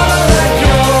shout, gotta let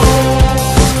go.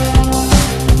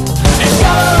 It's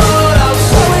gonna run out,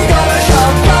 so we gotta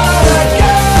shout, gotta let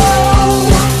go.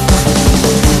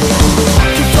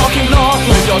 Keep talking off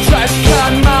with your trash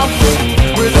can mouth.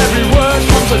 With every word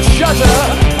comes a shudder.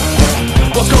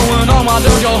 What's going on? Why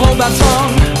don't you hold that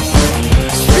tongue?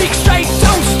 Speak straight,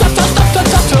 don't stutter, stutter,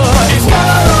 stutter. It's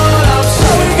gonna run out, so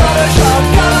we gotta shout,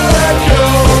 gotta let go.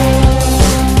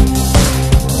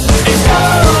 It's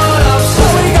gonna run out, so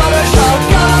we gotta shout,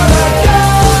 gotta let go.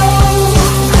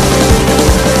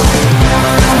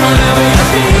 Whenever you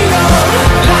feel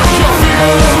like you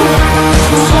feel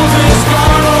something's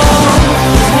gone on,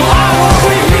 well I won't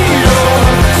be here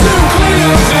to clean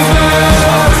up this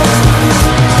mess.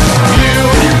 You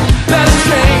better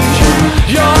change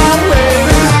your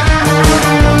ways.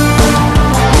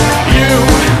 You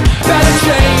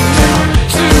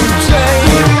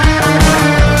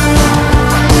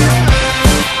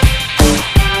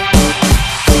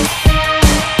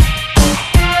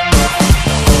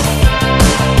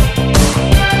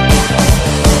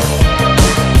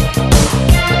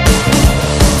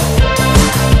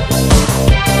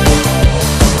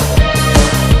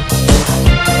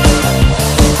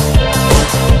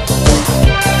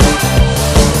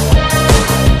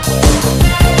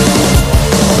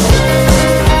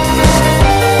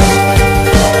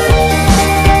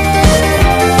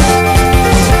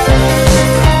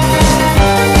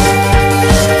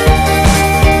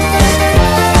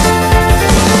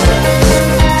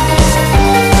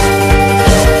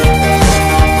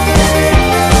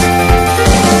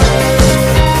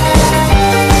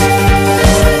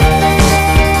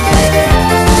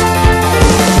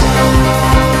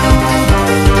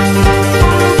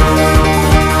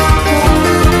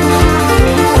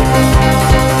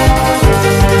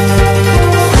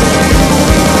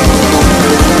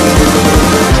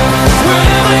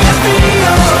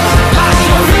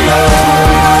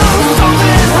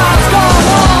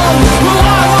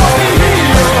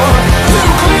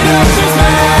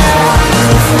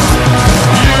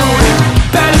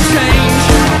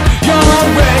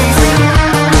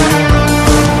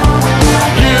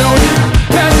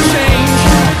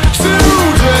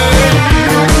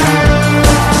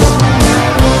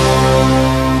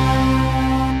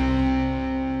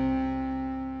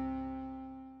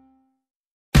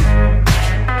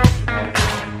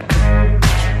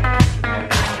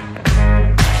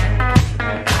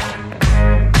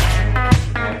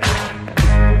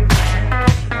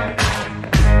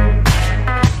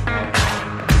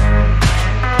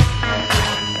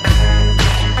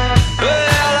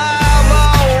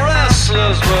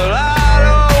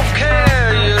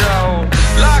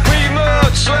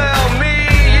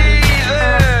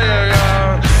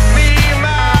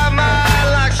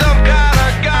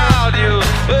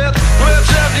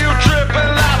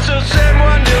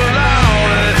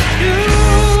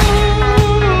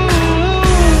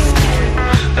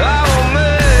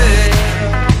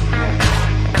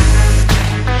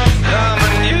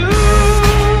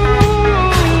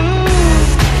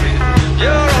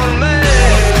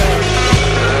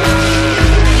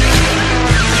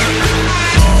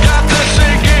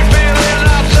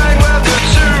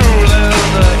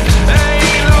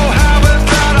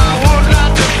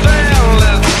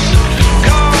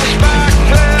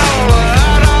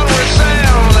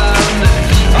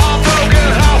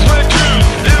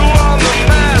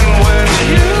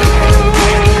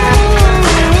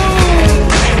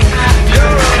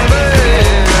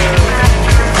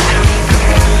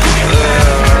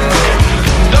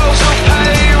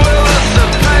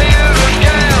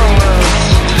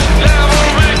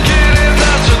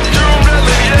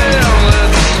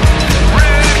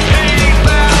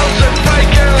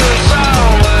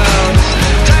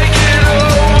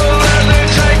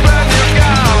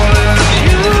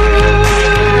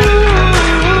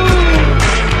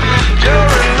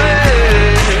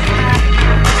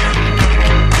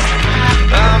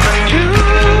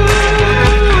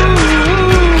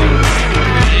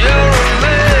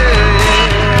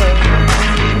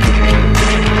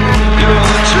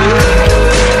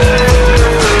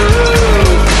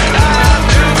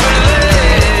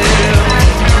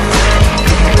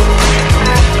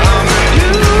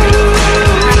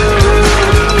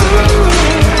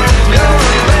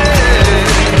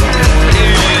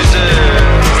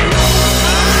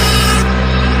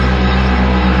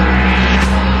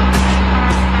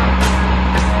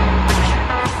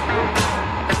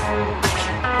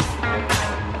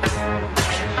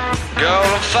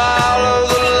follow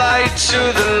the light to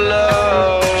the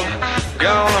love.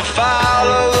 Gonna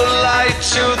follow the light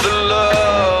to the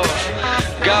love.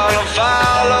 Gonna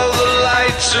follow the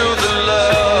light to the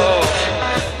love.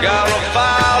 Gonna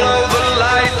follow the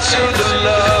light to the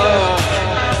love.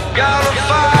 Gonna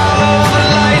follow the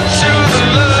light to the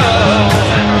love.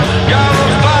 Gonna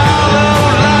follow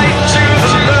light to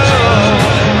the love.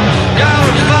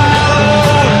 Gonna follow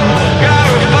the light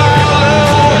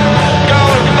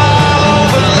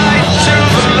to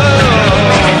the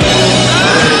love.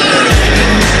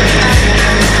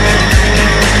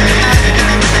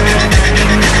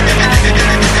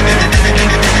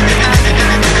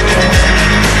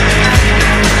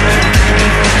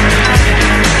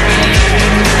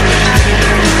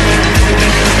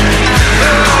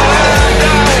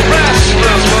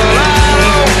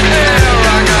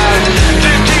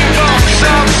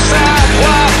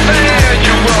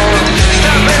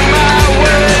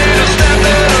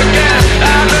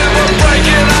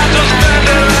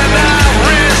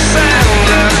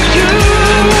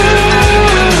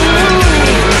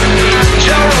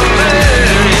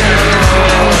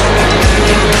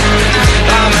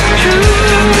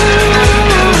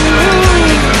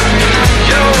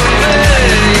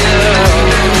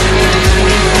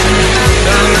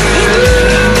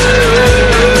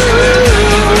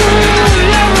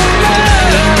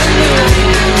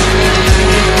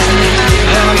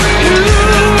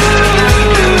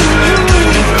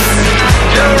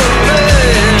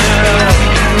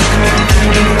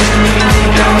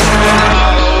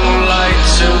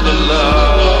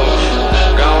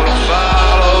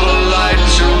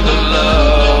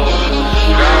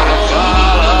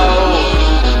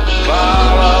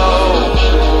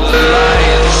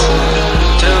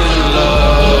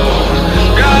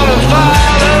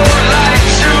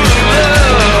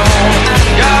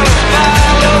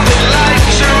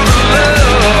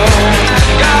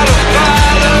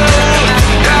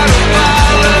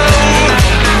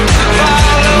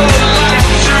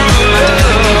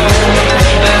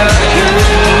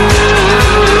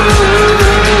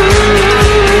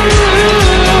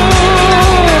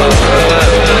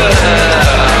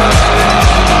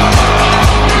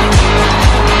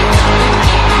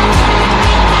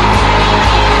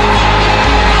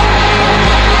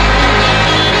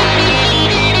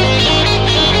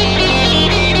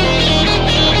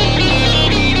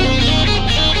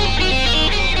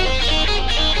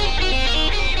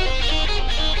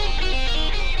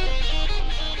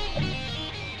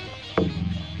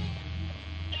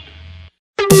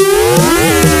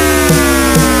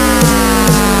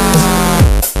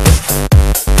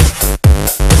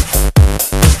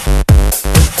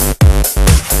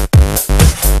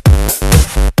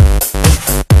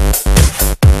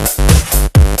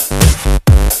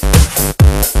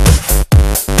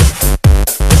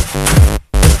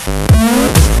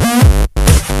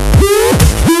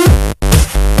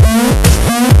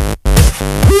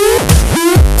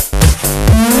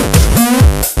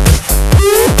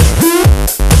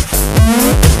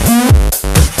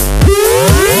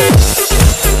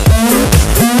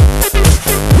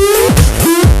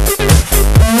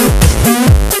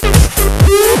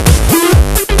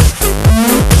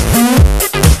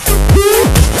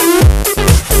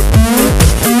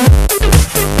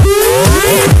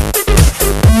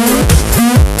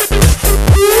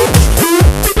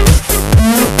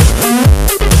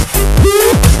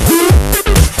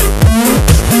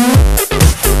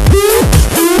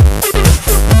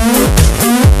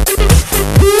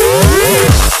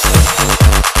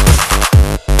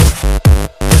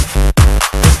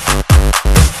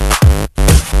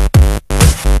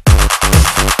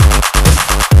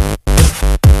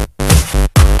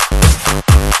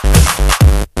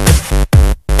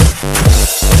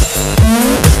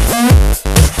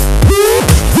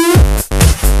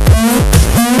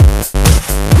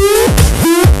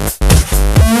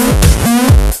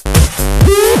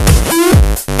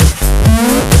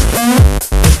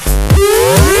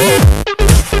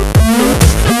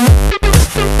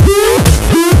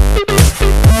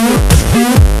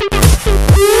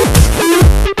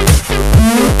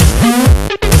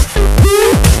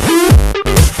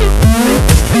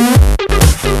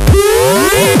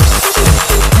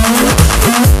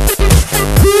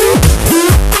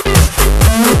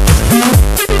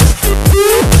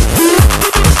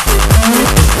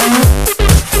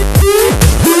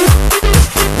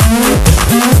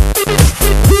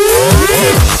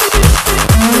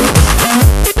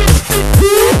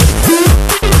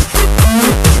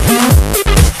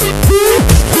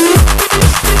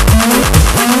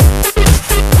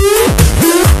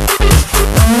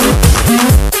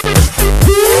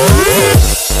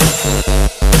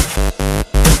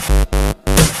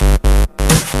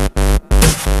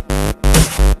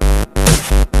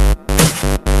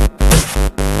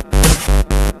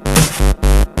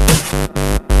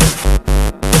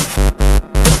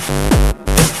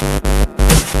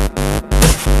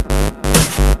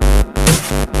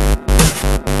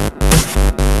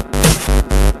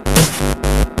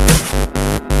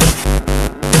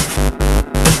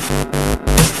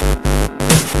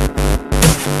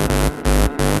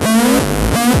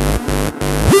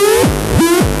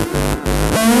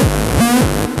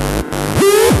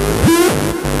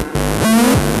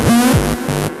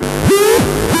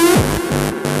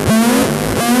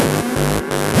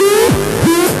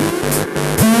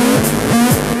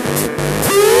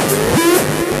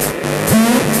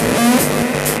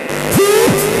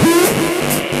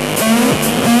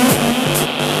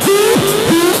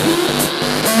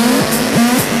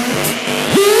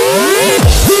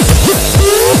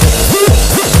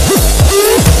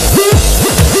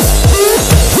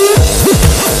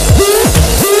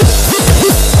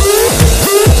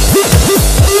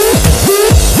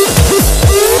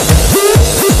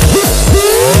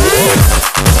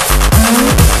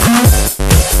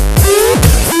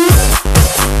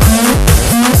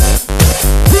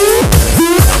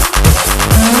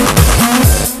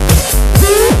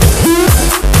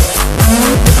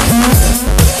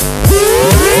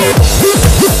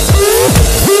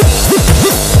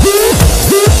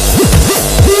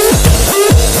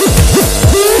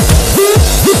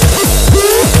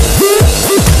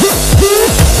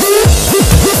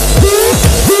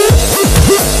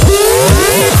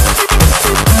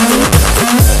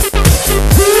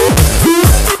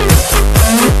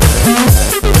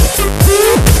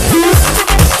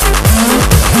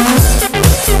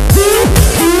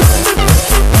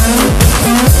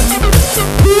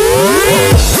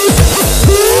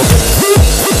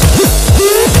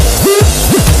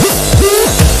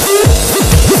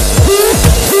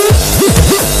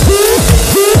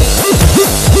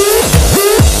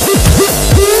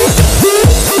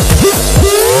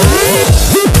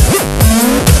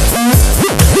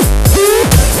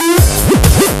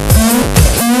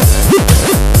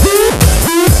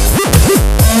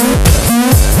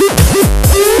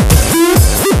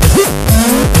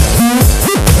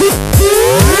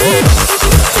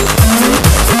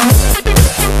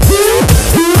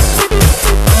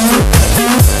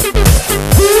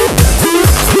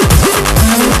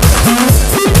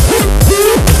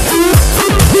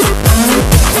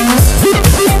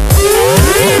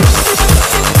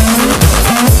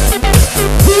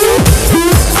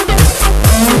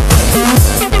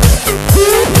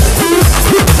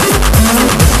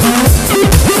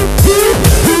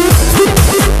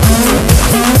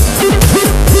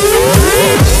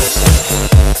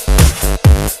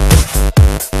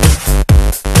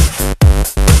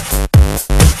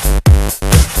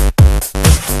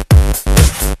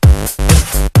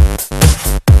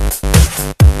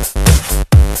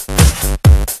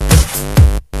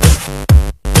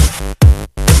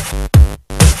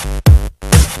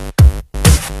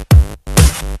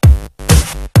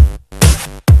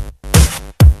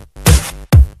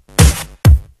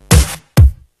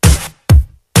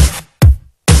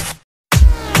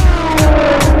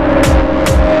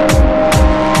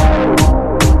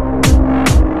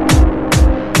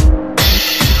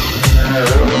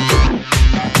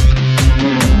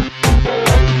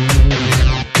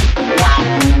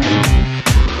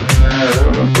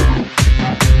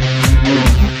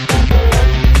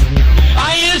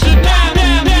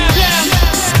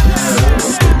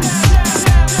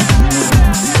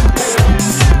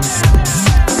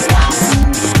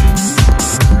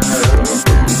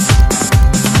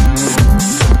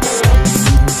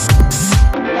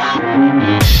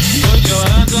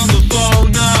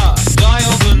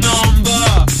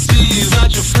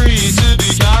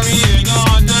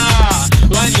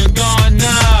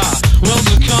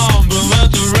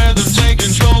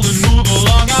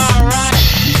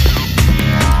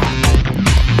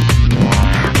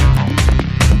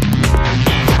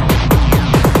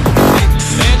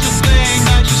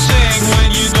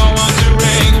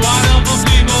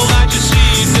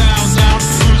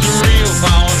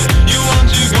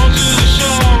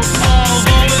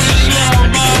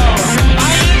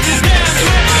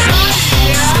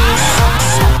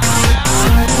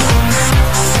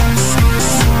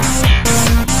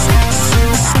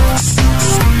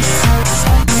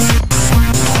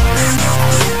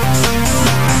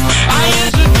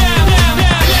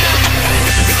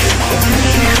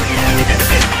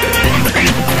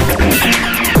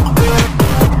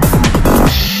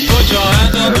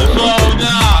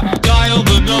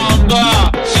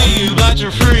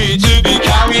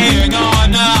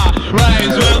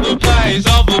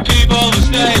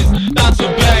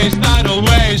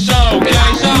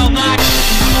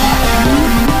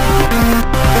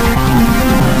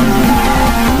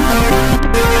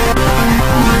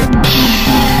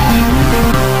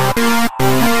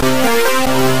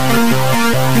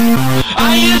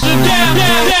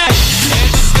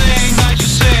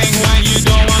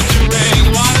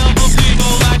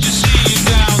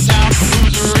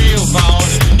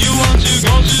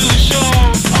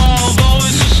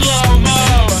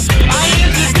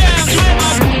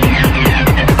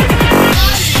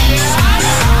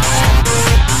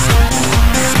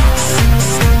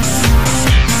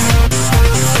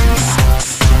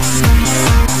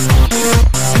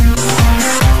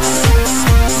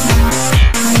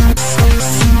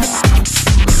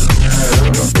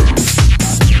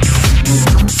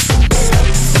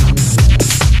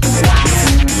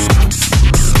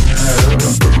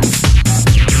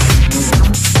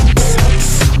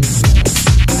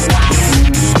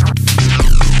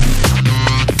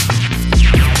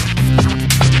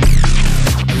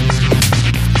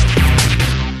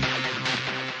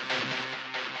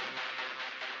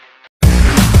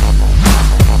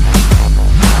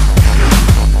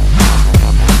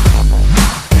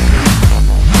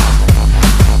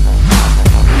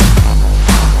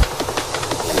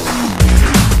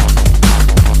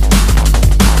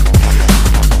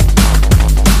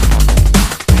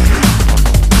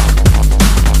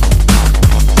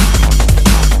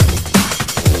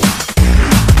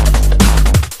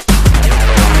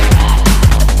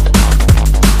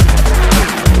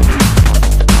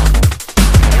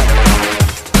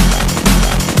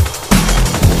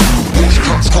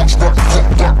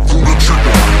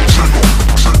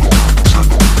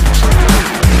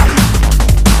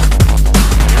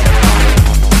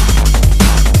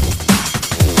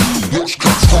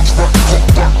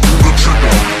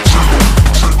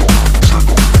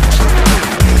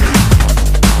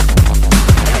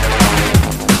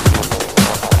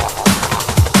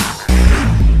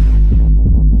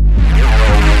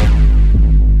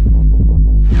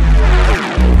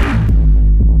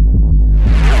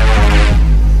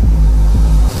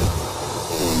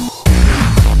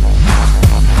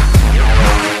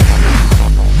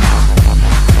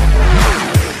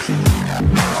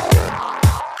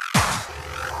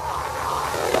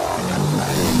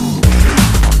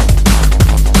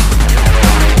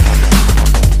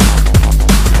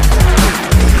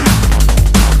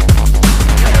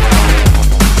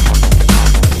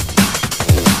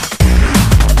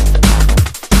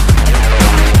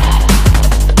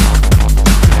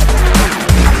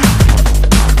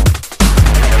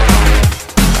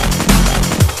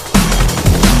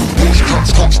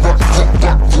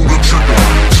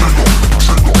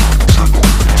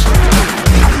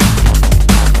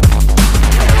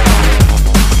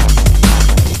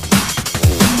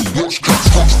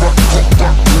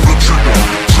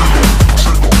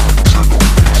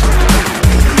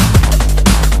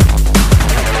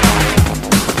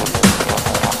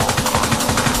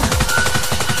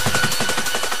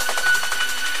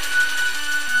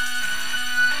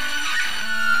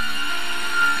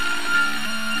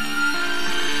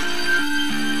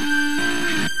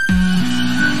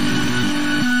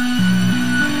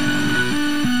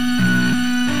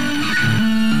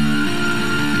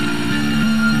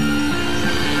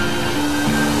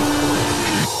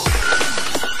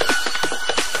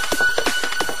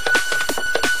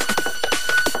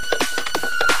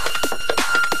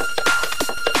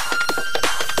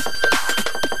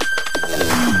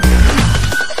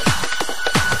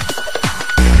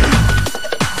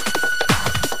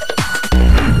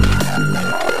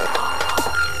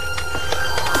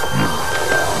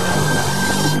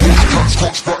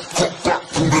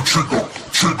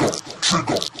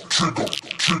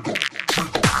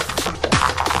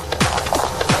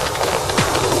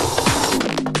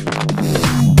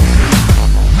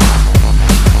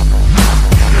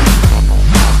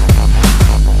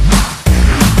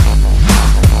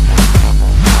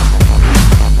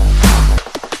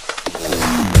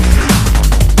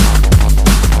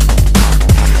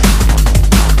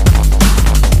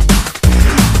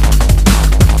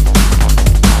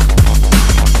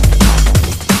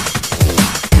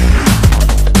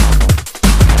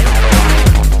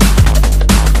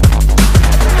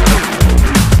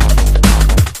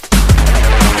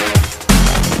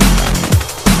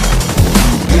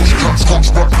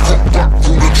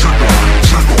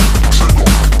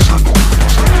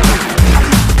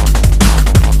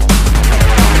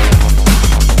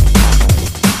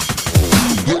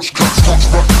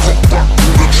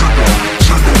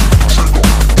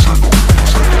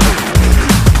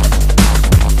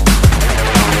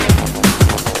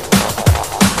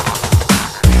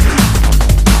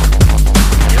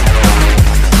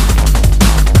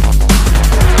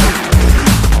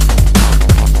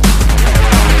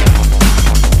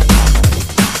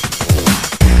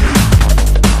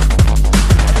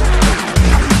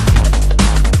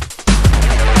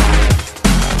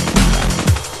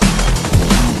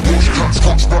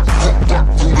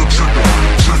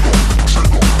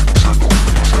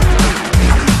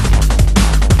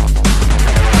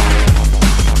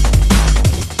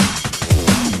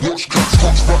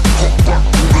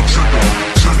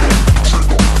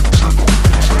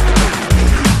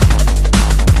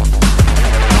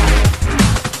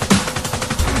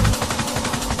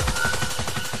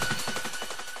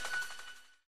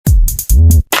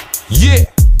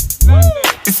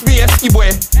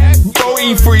 Niceboy,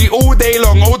 Bowie free all day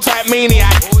long, old type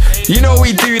maniac. You know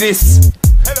we do this.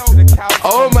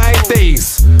 Oh my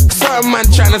days. Certain man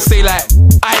trying to say like,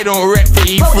 I don't rep for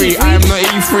E3, I am not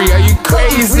E3. Are you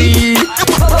crazy?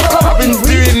 I've been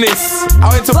doing this. I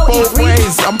went to both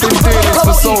ways. I've been doing this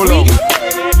for so long.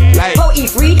 Like,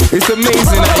 it's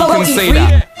amazing that you can say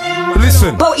that.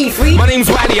 Listen, my name's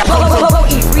Wiley, I come from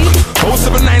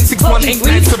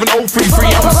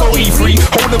 07961897033. I'm so E3.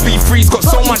 Whole of E3's got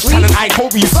so much talent, I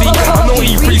hope you see. I know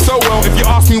E3 so well. If you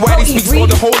ask me why they speak for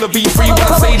the whole of E3, when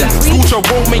I say that school show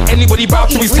won't make anybody bow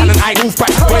to his talent, I move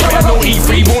back. Boy, I know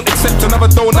E3 won't accept another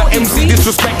donut. MC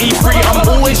disrespect E3. I'm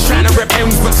always trying to rep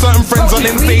M's, but certain friends on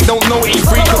M's, they don't know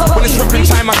E3. Cause when it's repping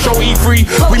time, I show E3.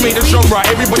 We made a genre,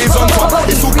 everybody's on top.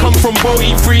 It's all come from Bo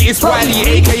E3. It's Wiley,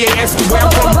 aka ST, where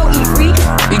I'm from.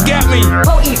 You get me?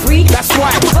 That's why.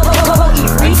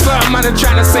 And certain man are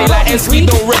trying to say like SE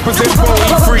don't represent Bo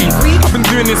E3. I've been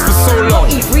doing this for so long.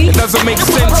 It doesn't make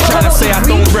sense trying to say I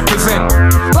don't represent.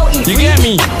 You get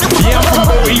me? Yeah, I'm from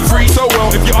Bo E3 so well.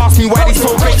 If you ask me why these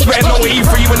folk fakes better know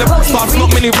E3, when the starts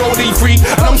not many roll E3,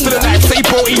 and I'm still alive, say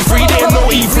Bo E3, they don't know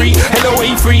E3. Hello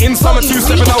E3, in summer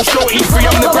 27 I'll show E3.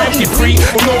 I'm the grand kid free,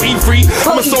 no E3.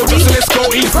 I'm a soldier, so let's go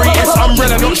E3. It's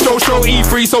umbrella, not show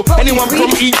E3. So anyone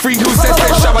from E3 who says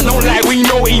they're shy, I don't lie, we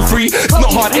know E3. It's not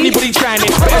hard, anybody trying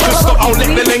it. Better just stop, I'll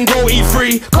let the lane go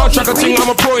E3. Can't track a thing, I'm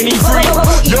a pro in E3.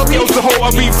 Your girl's the whole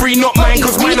of E3, not mine,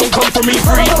 cause mine don't come from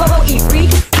E3.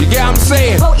 You get what I'm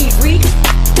saying?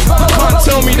 You can't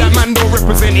tell me that man don't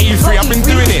represent E3, I've been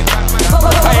doing it.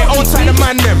 Hey, outside the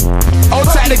man them,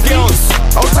 outside the girls,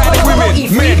 outside the women,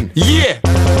 men, yeah.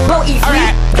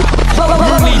 Alright,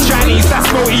 Mobilní Chinese, that's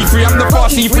Bo E3. I'm the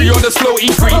fast E3, you're the slow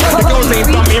E3. The girls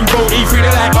ain't dumb in Bo E3, they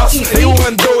like us, they all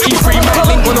want Do E3. Might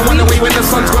link on the one away when the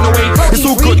sun's gone away. It's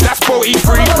all good, that's Bo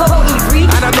E3.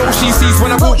 And I know she sees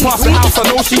when I walk past the house, I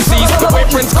know she sees the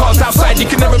boyfriend's cars outside. You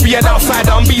can never be an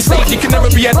outsider and be safe, you can never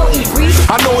be an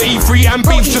I know E3 and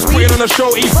beefs just putting on a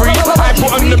show E3. I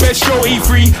put on the best show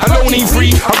E3, alone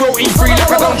E3. I wrote E3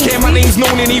 like I don't care, my name's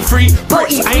known in E3.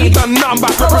 Bricks, I ain't done nothing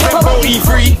but represent Bo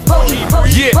E3.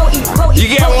 Yeah, you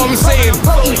get what I'm saying?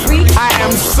 I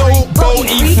am so Bo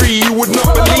E3, you would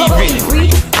not believe it.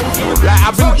 Like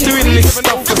I've been doing this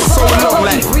stuff for so long,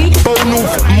 like Bo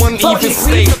North, Monteith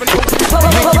Estate,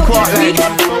 Mickey Park, like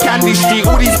Candy Street,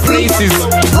 all these places,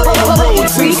 Roman Road,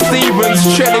 St. Stephen's,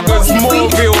 Cheddigars,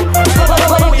 Moreville,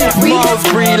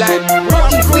 Malmesbury, like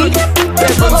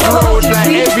Devon's Road,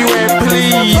 like everywhere,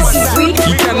 please.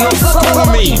 You cannot school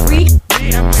me.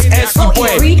 SE boy,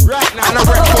 and a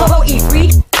rapper.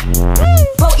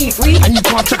 And you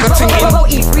can't check a thing in.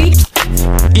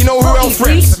 You know who else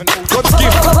reps? God's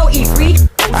gift.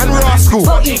 And Rascal.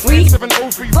 Bo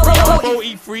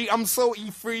E3, I'm so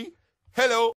E3.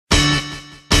 Hello.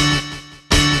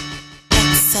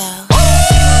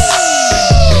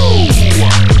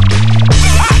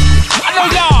 I know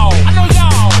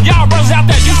y'all brothers out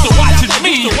there used to watching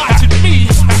me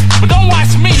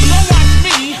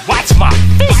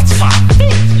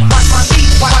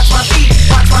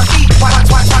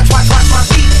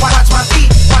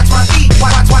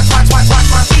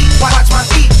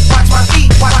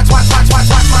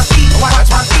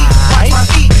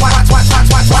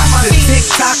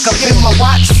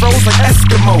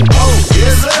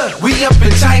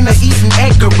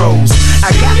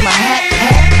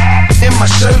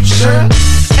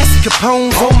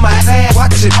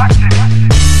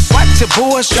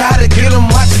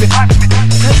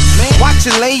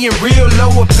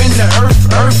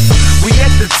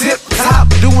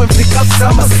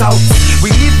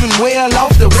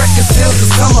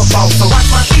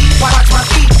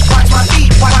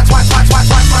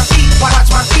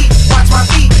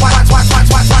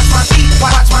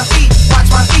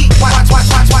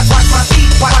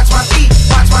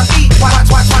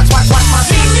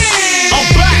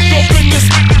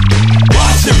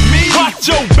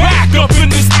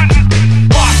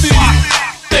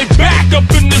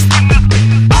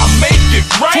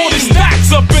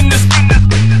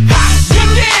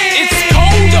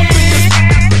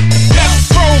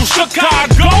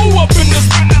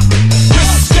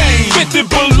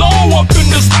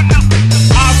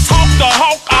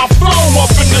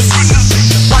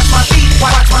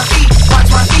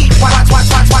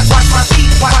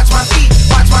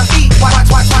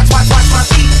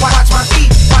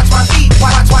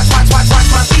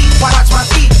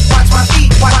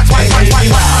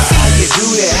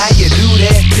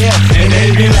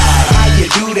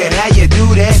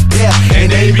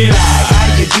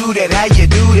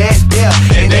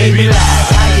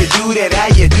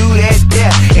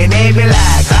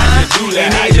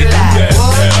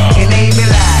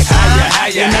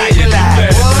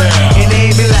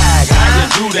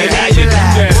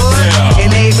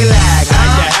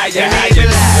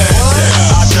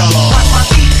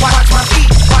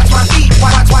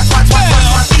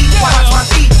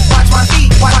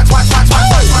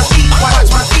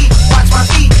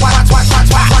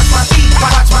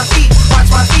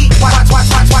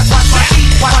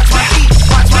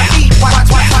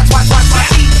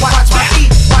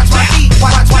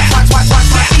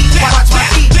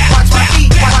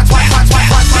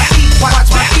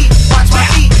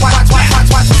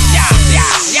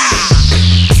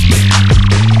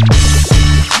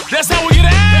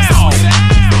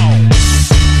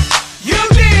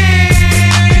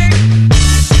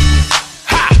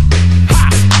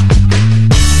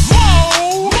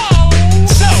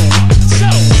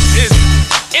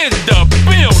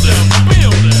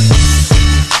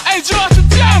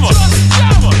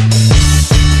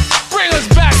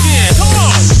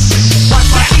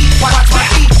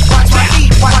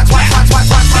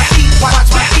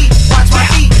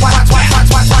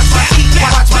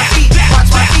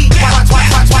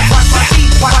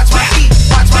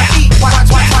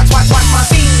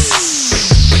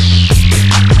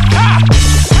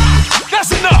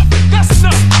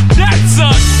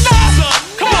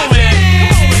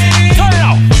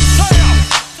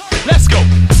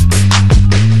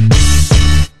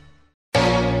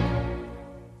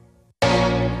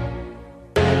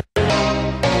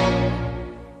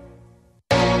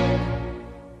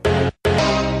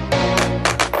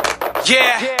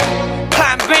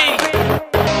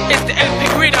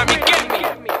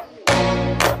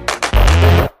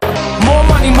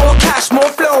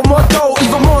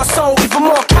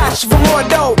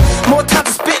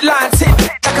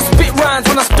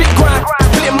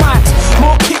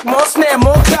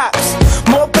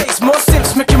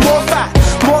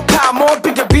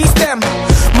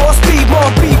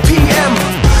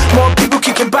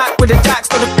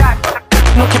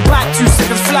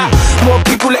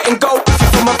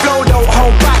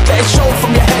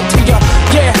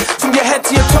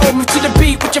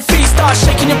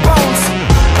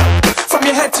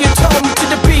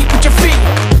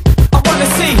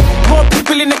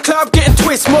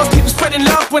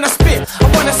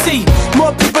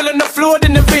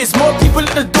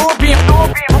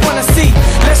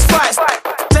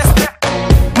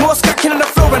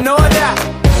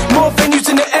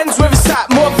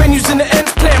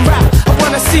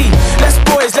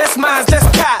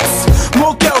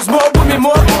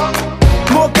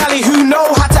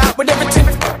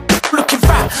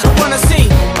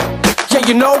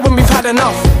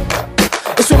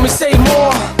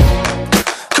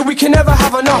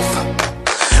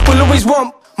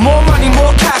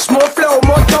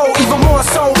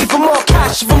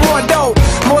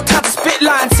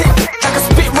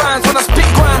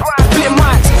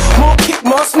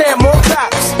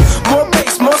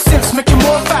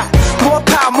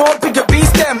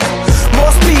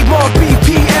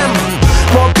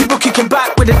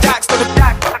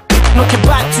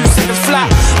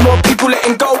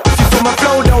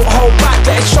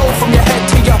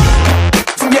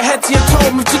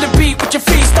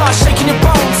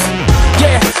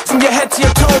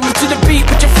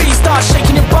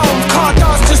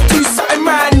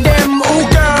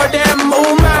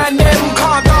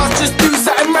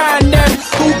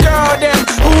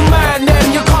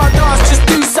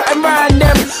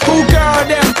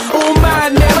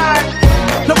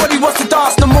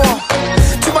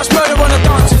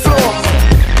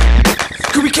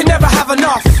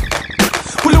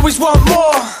always want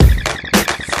more,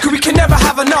 cause we can never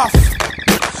have enough.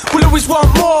 We'll always want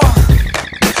more,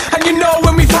 and you know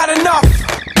when we've had enough,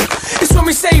 it's when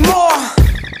we say more,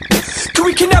 cause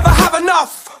we can never have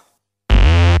enough.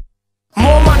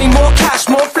 More money, more cash,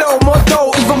 more flow, more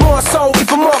dough, even more so,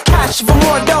 even more cash, even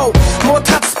more dough. More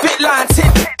time to spit lines, hit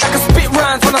like I spit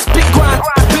rhymes when I spit grind,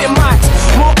 split mics.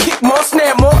 More kick, more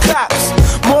snare, more claps,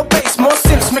 more bass, more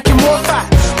synths, making more fat.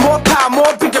 More power,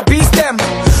 more bigger beats them.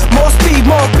 More speed,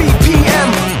 more BPM.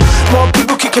 More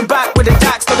people kicking back with the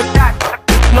dax, got the dax.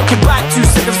 Knocking back 2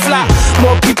 seconds flat.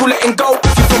 More people letting go.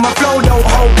 If you feel my flow, don't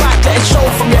hold back. Let it show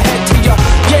from your head to your,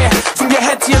 yeah, from your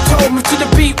head to your toe. Move to the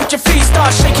beat with your feet,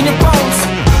 start shaking your bones.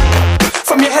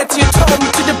 From your head to your toe,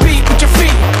 move to the beat with your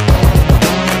feet.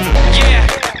 Yeah,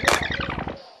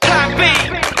 Plan B,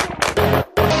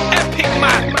 Epic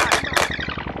Man.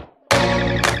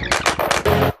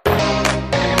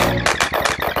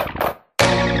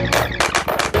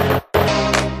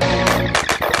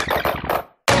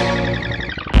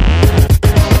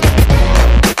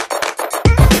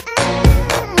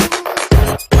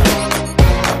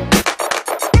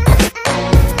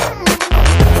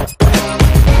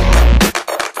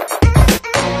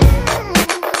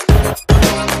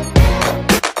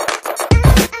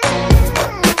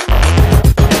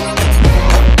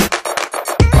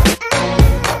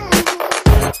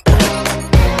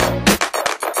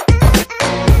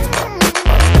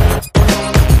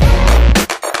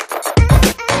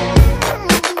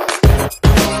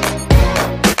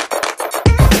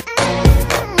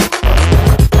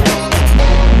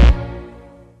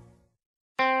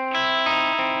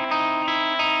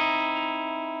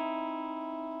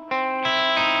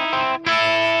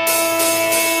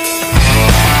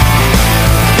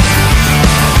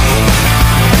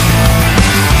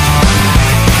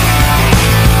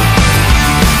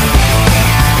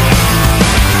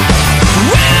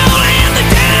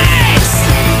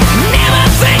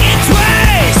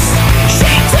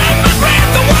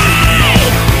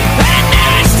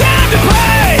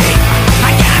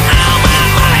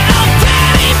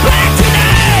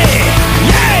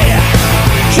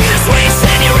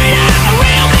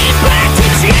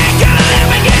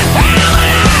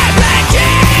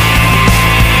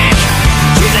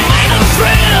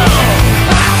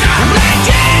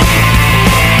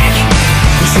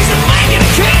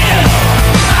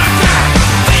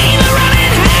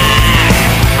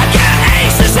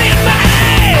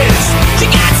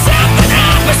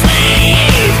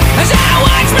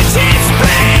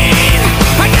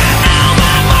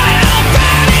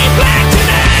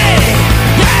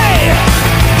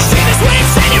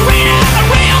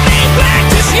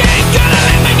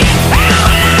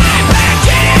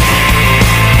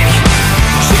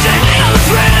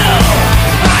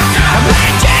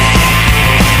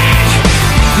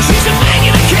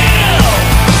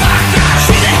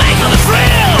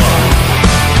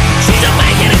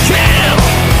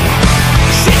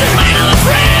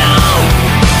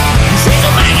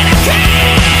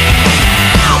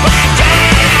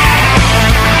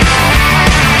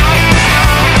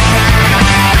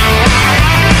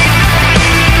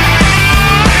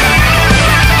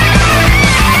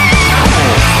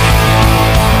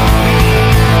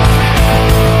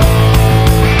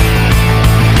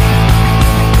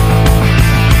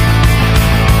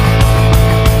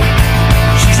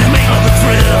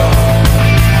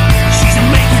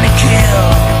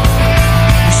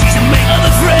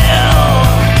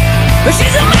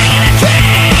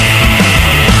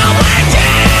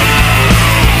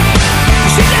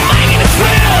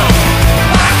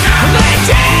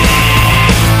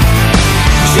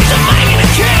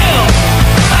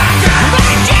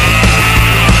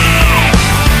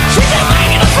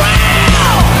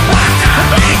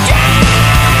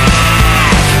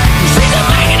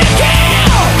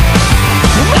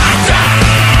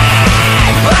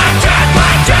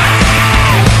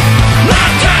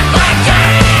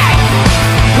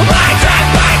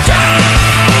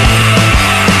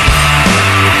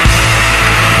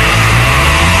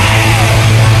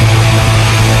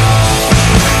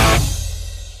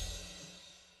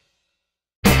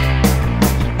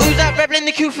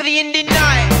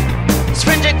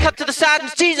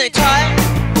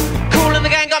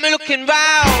 looking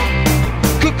round.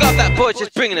 Cook up that boy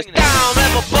just bringing us down.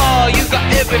 At my bar, you got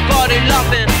everybody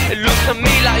laughing. It looks to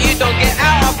me like you don't get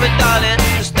out of it, darling.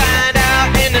 To stand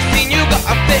out in the scene, you got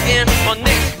a fit in. On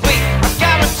next week, I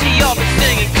guarantee you'll be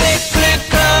singing. Click, click,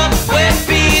 club, where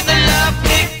be the love?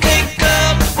 Click, click,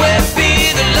 club, where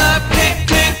be the love? Click,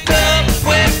 click, club,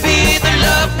 where be the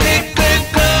love? Click, click,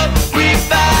 club, we've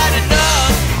had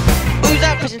enough. Who's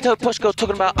that prison toad posh girl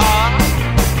talking about art?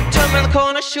 Turn around the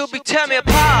corner, corner, she'll be tearing me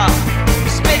apart.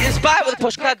 Spitting spite with a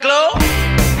push crack glow.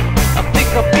 I think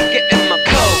I'll be getting my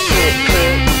coat. Click,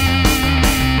 click.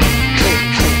 Click, click,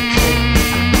 click.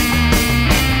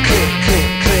 Click, click,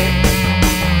 click.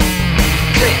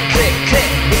 Click, click, click.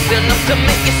 It's enough to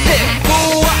make you sick.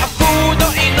 Fool, what a fool,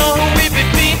 don't you know who we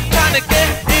be? Trying to get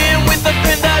in with the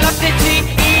friend that lost the T.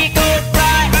 Ego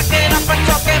pride, racking up and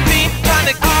talking beat. Trying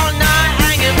to all night,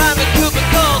 hanging around the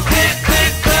cubicle. Click,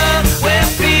 click, club, where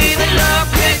be the love?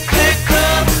 Click, click,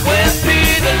 club, where be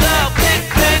the love? Click,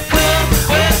 click, club,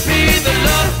 where be the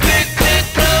love? Click, click,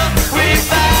 club, we've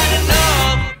had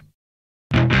enough.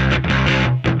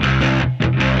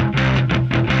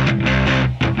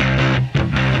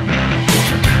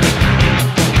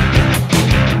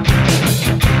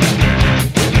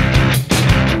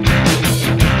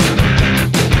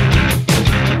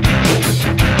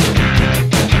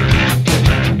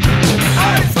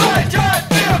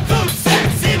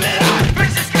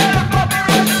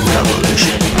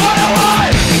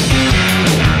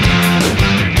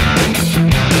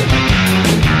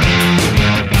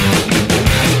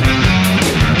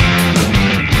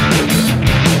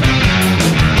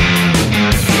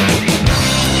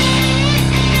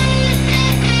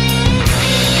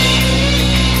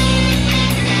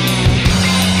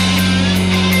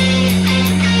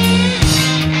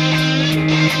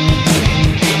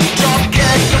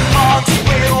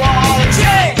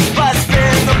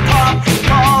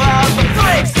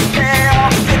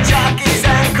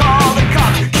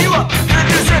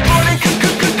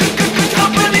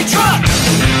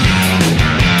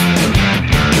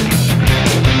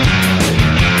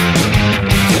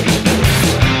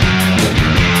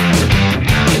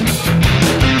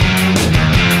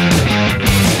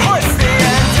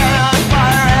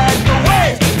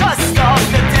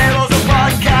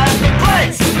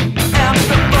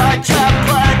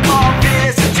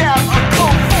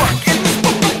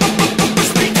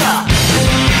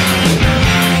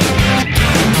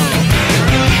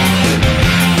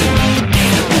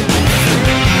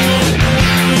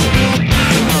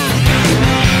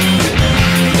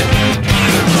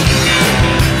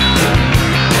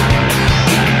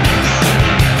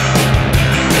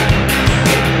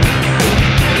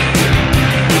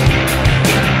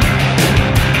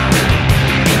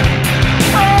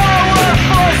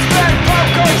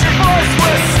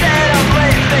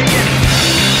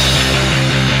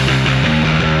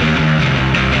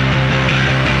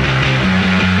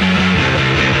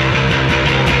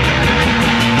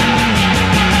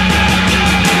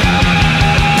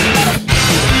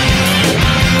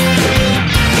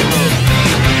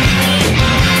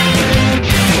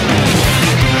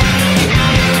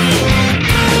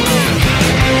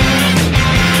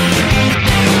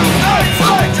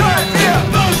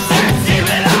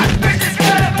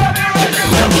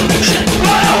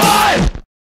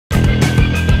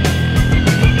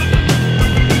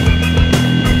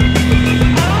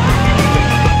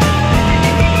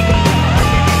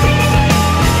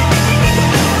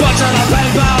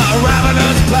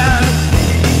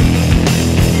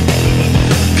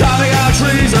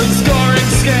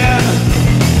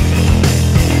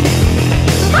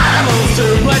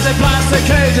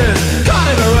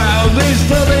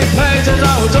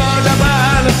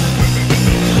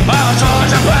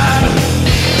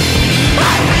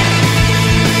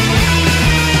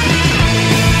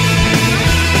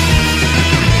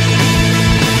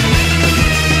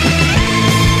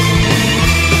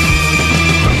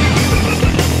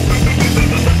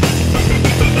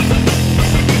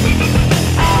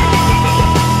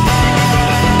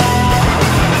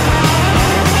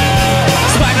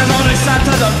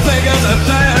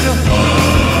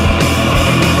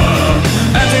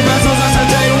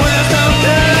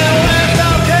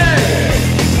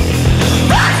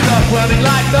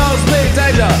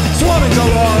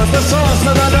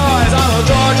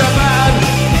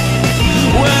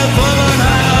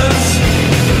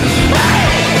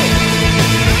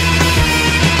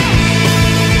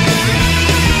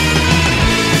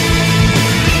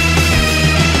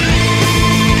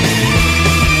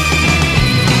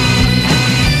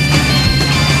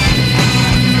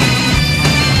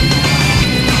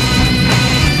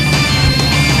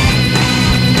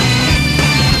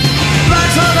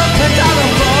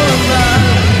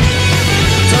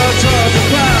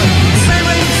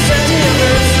 City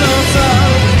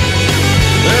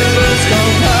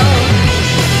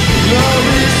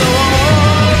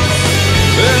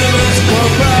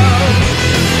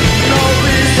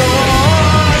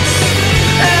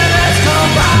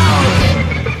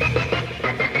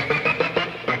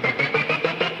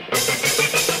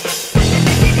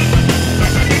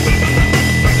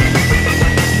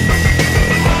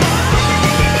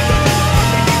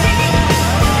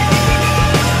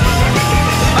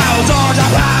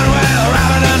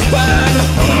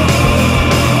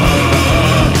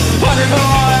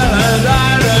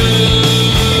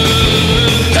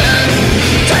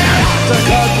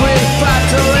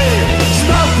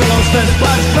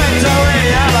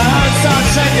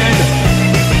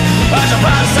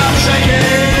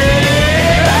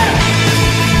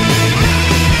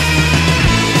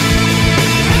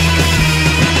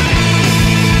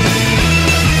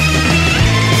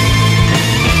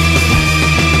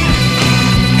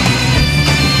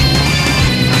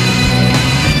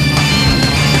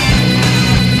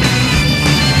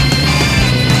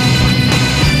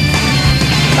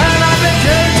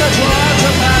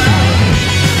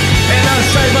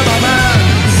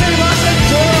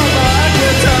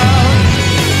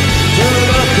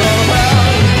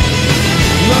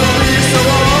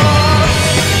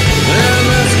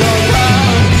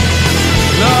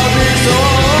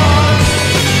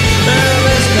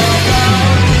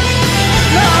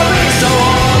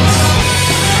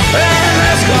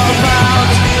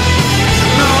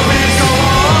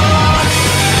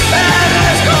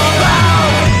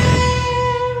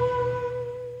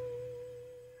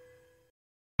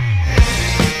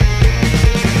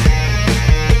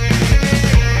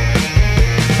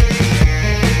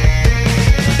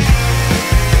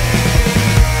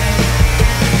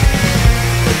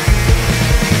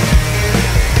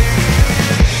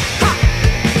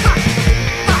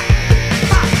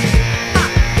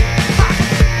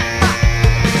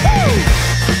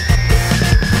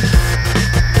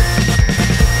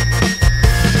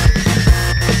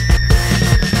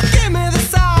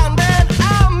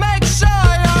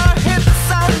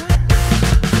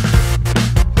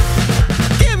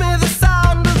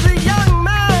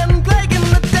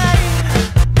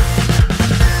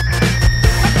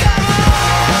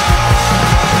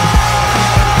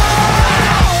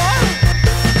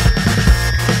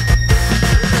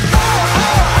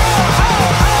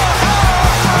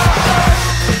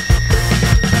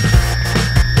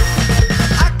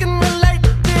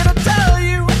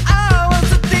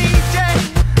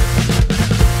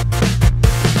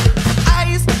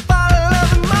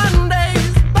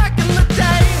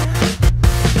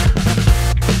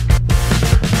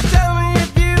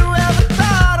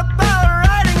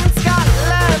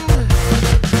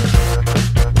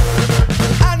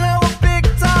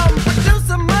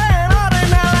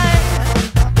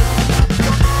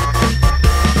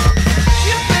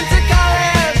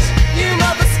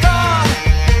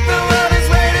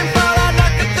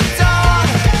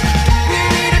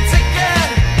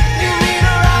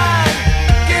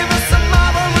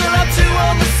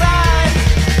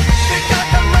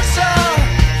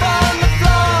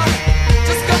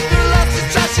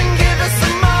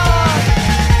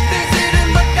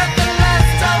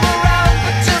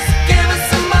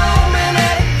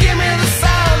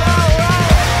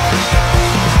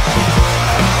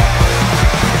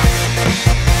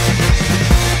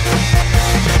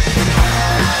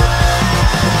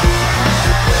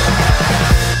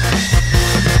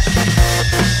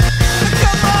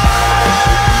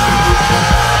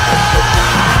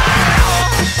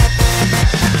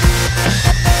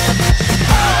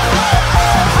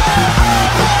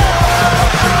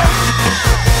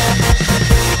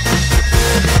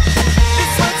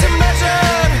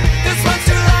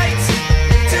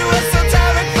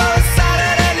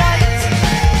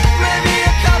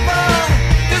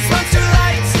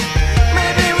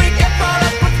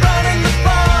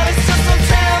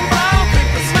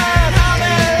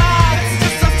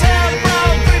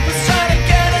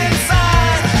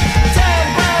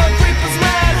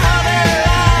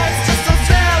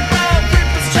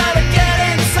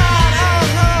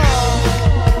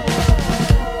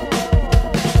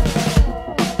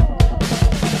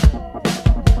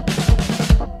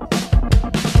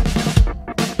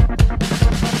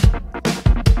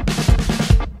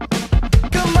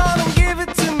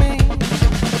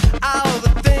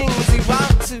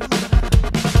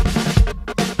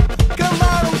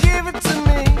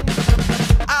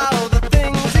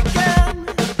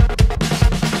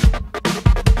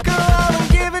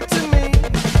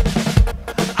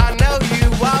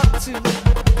to. Go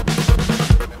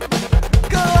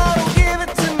on and give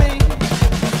it to me,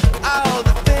 all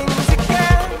the things you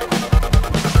can.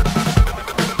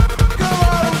 Go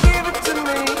on and give it to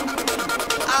me,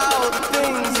 all the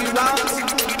things you want to.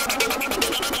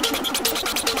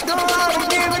 Go on and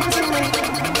give it to me,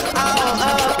 all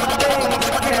of the things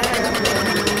you can.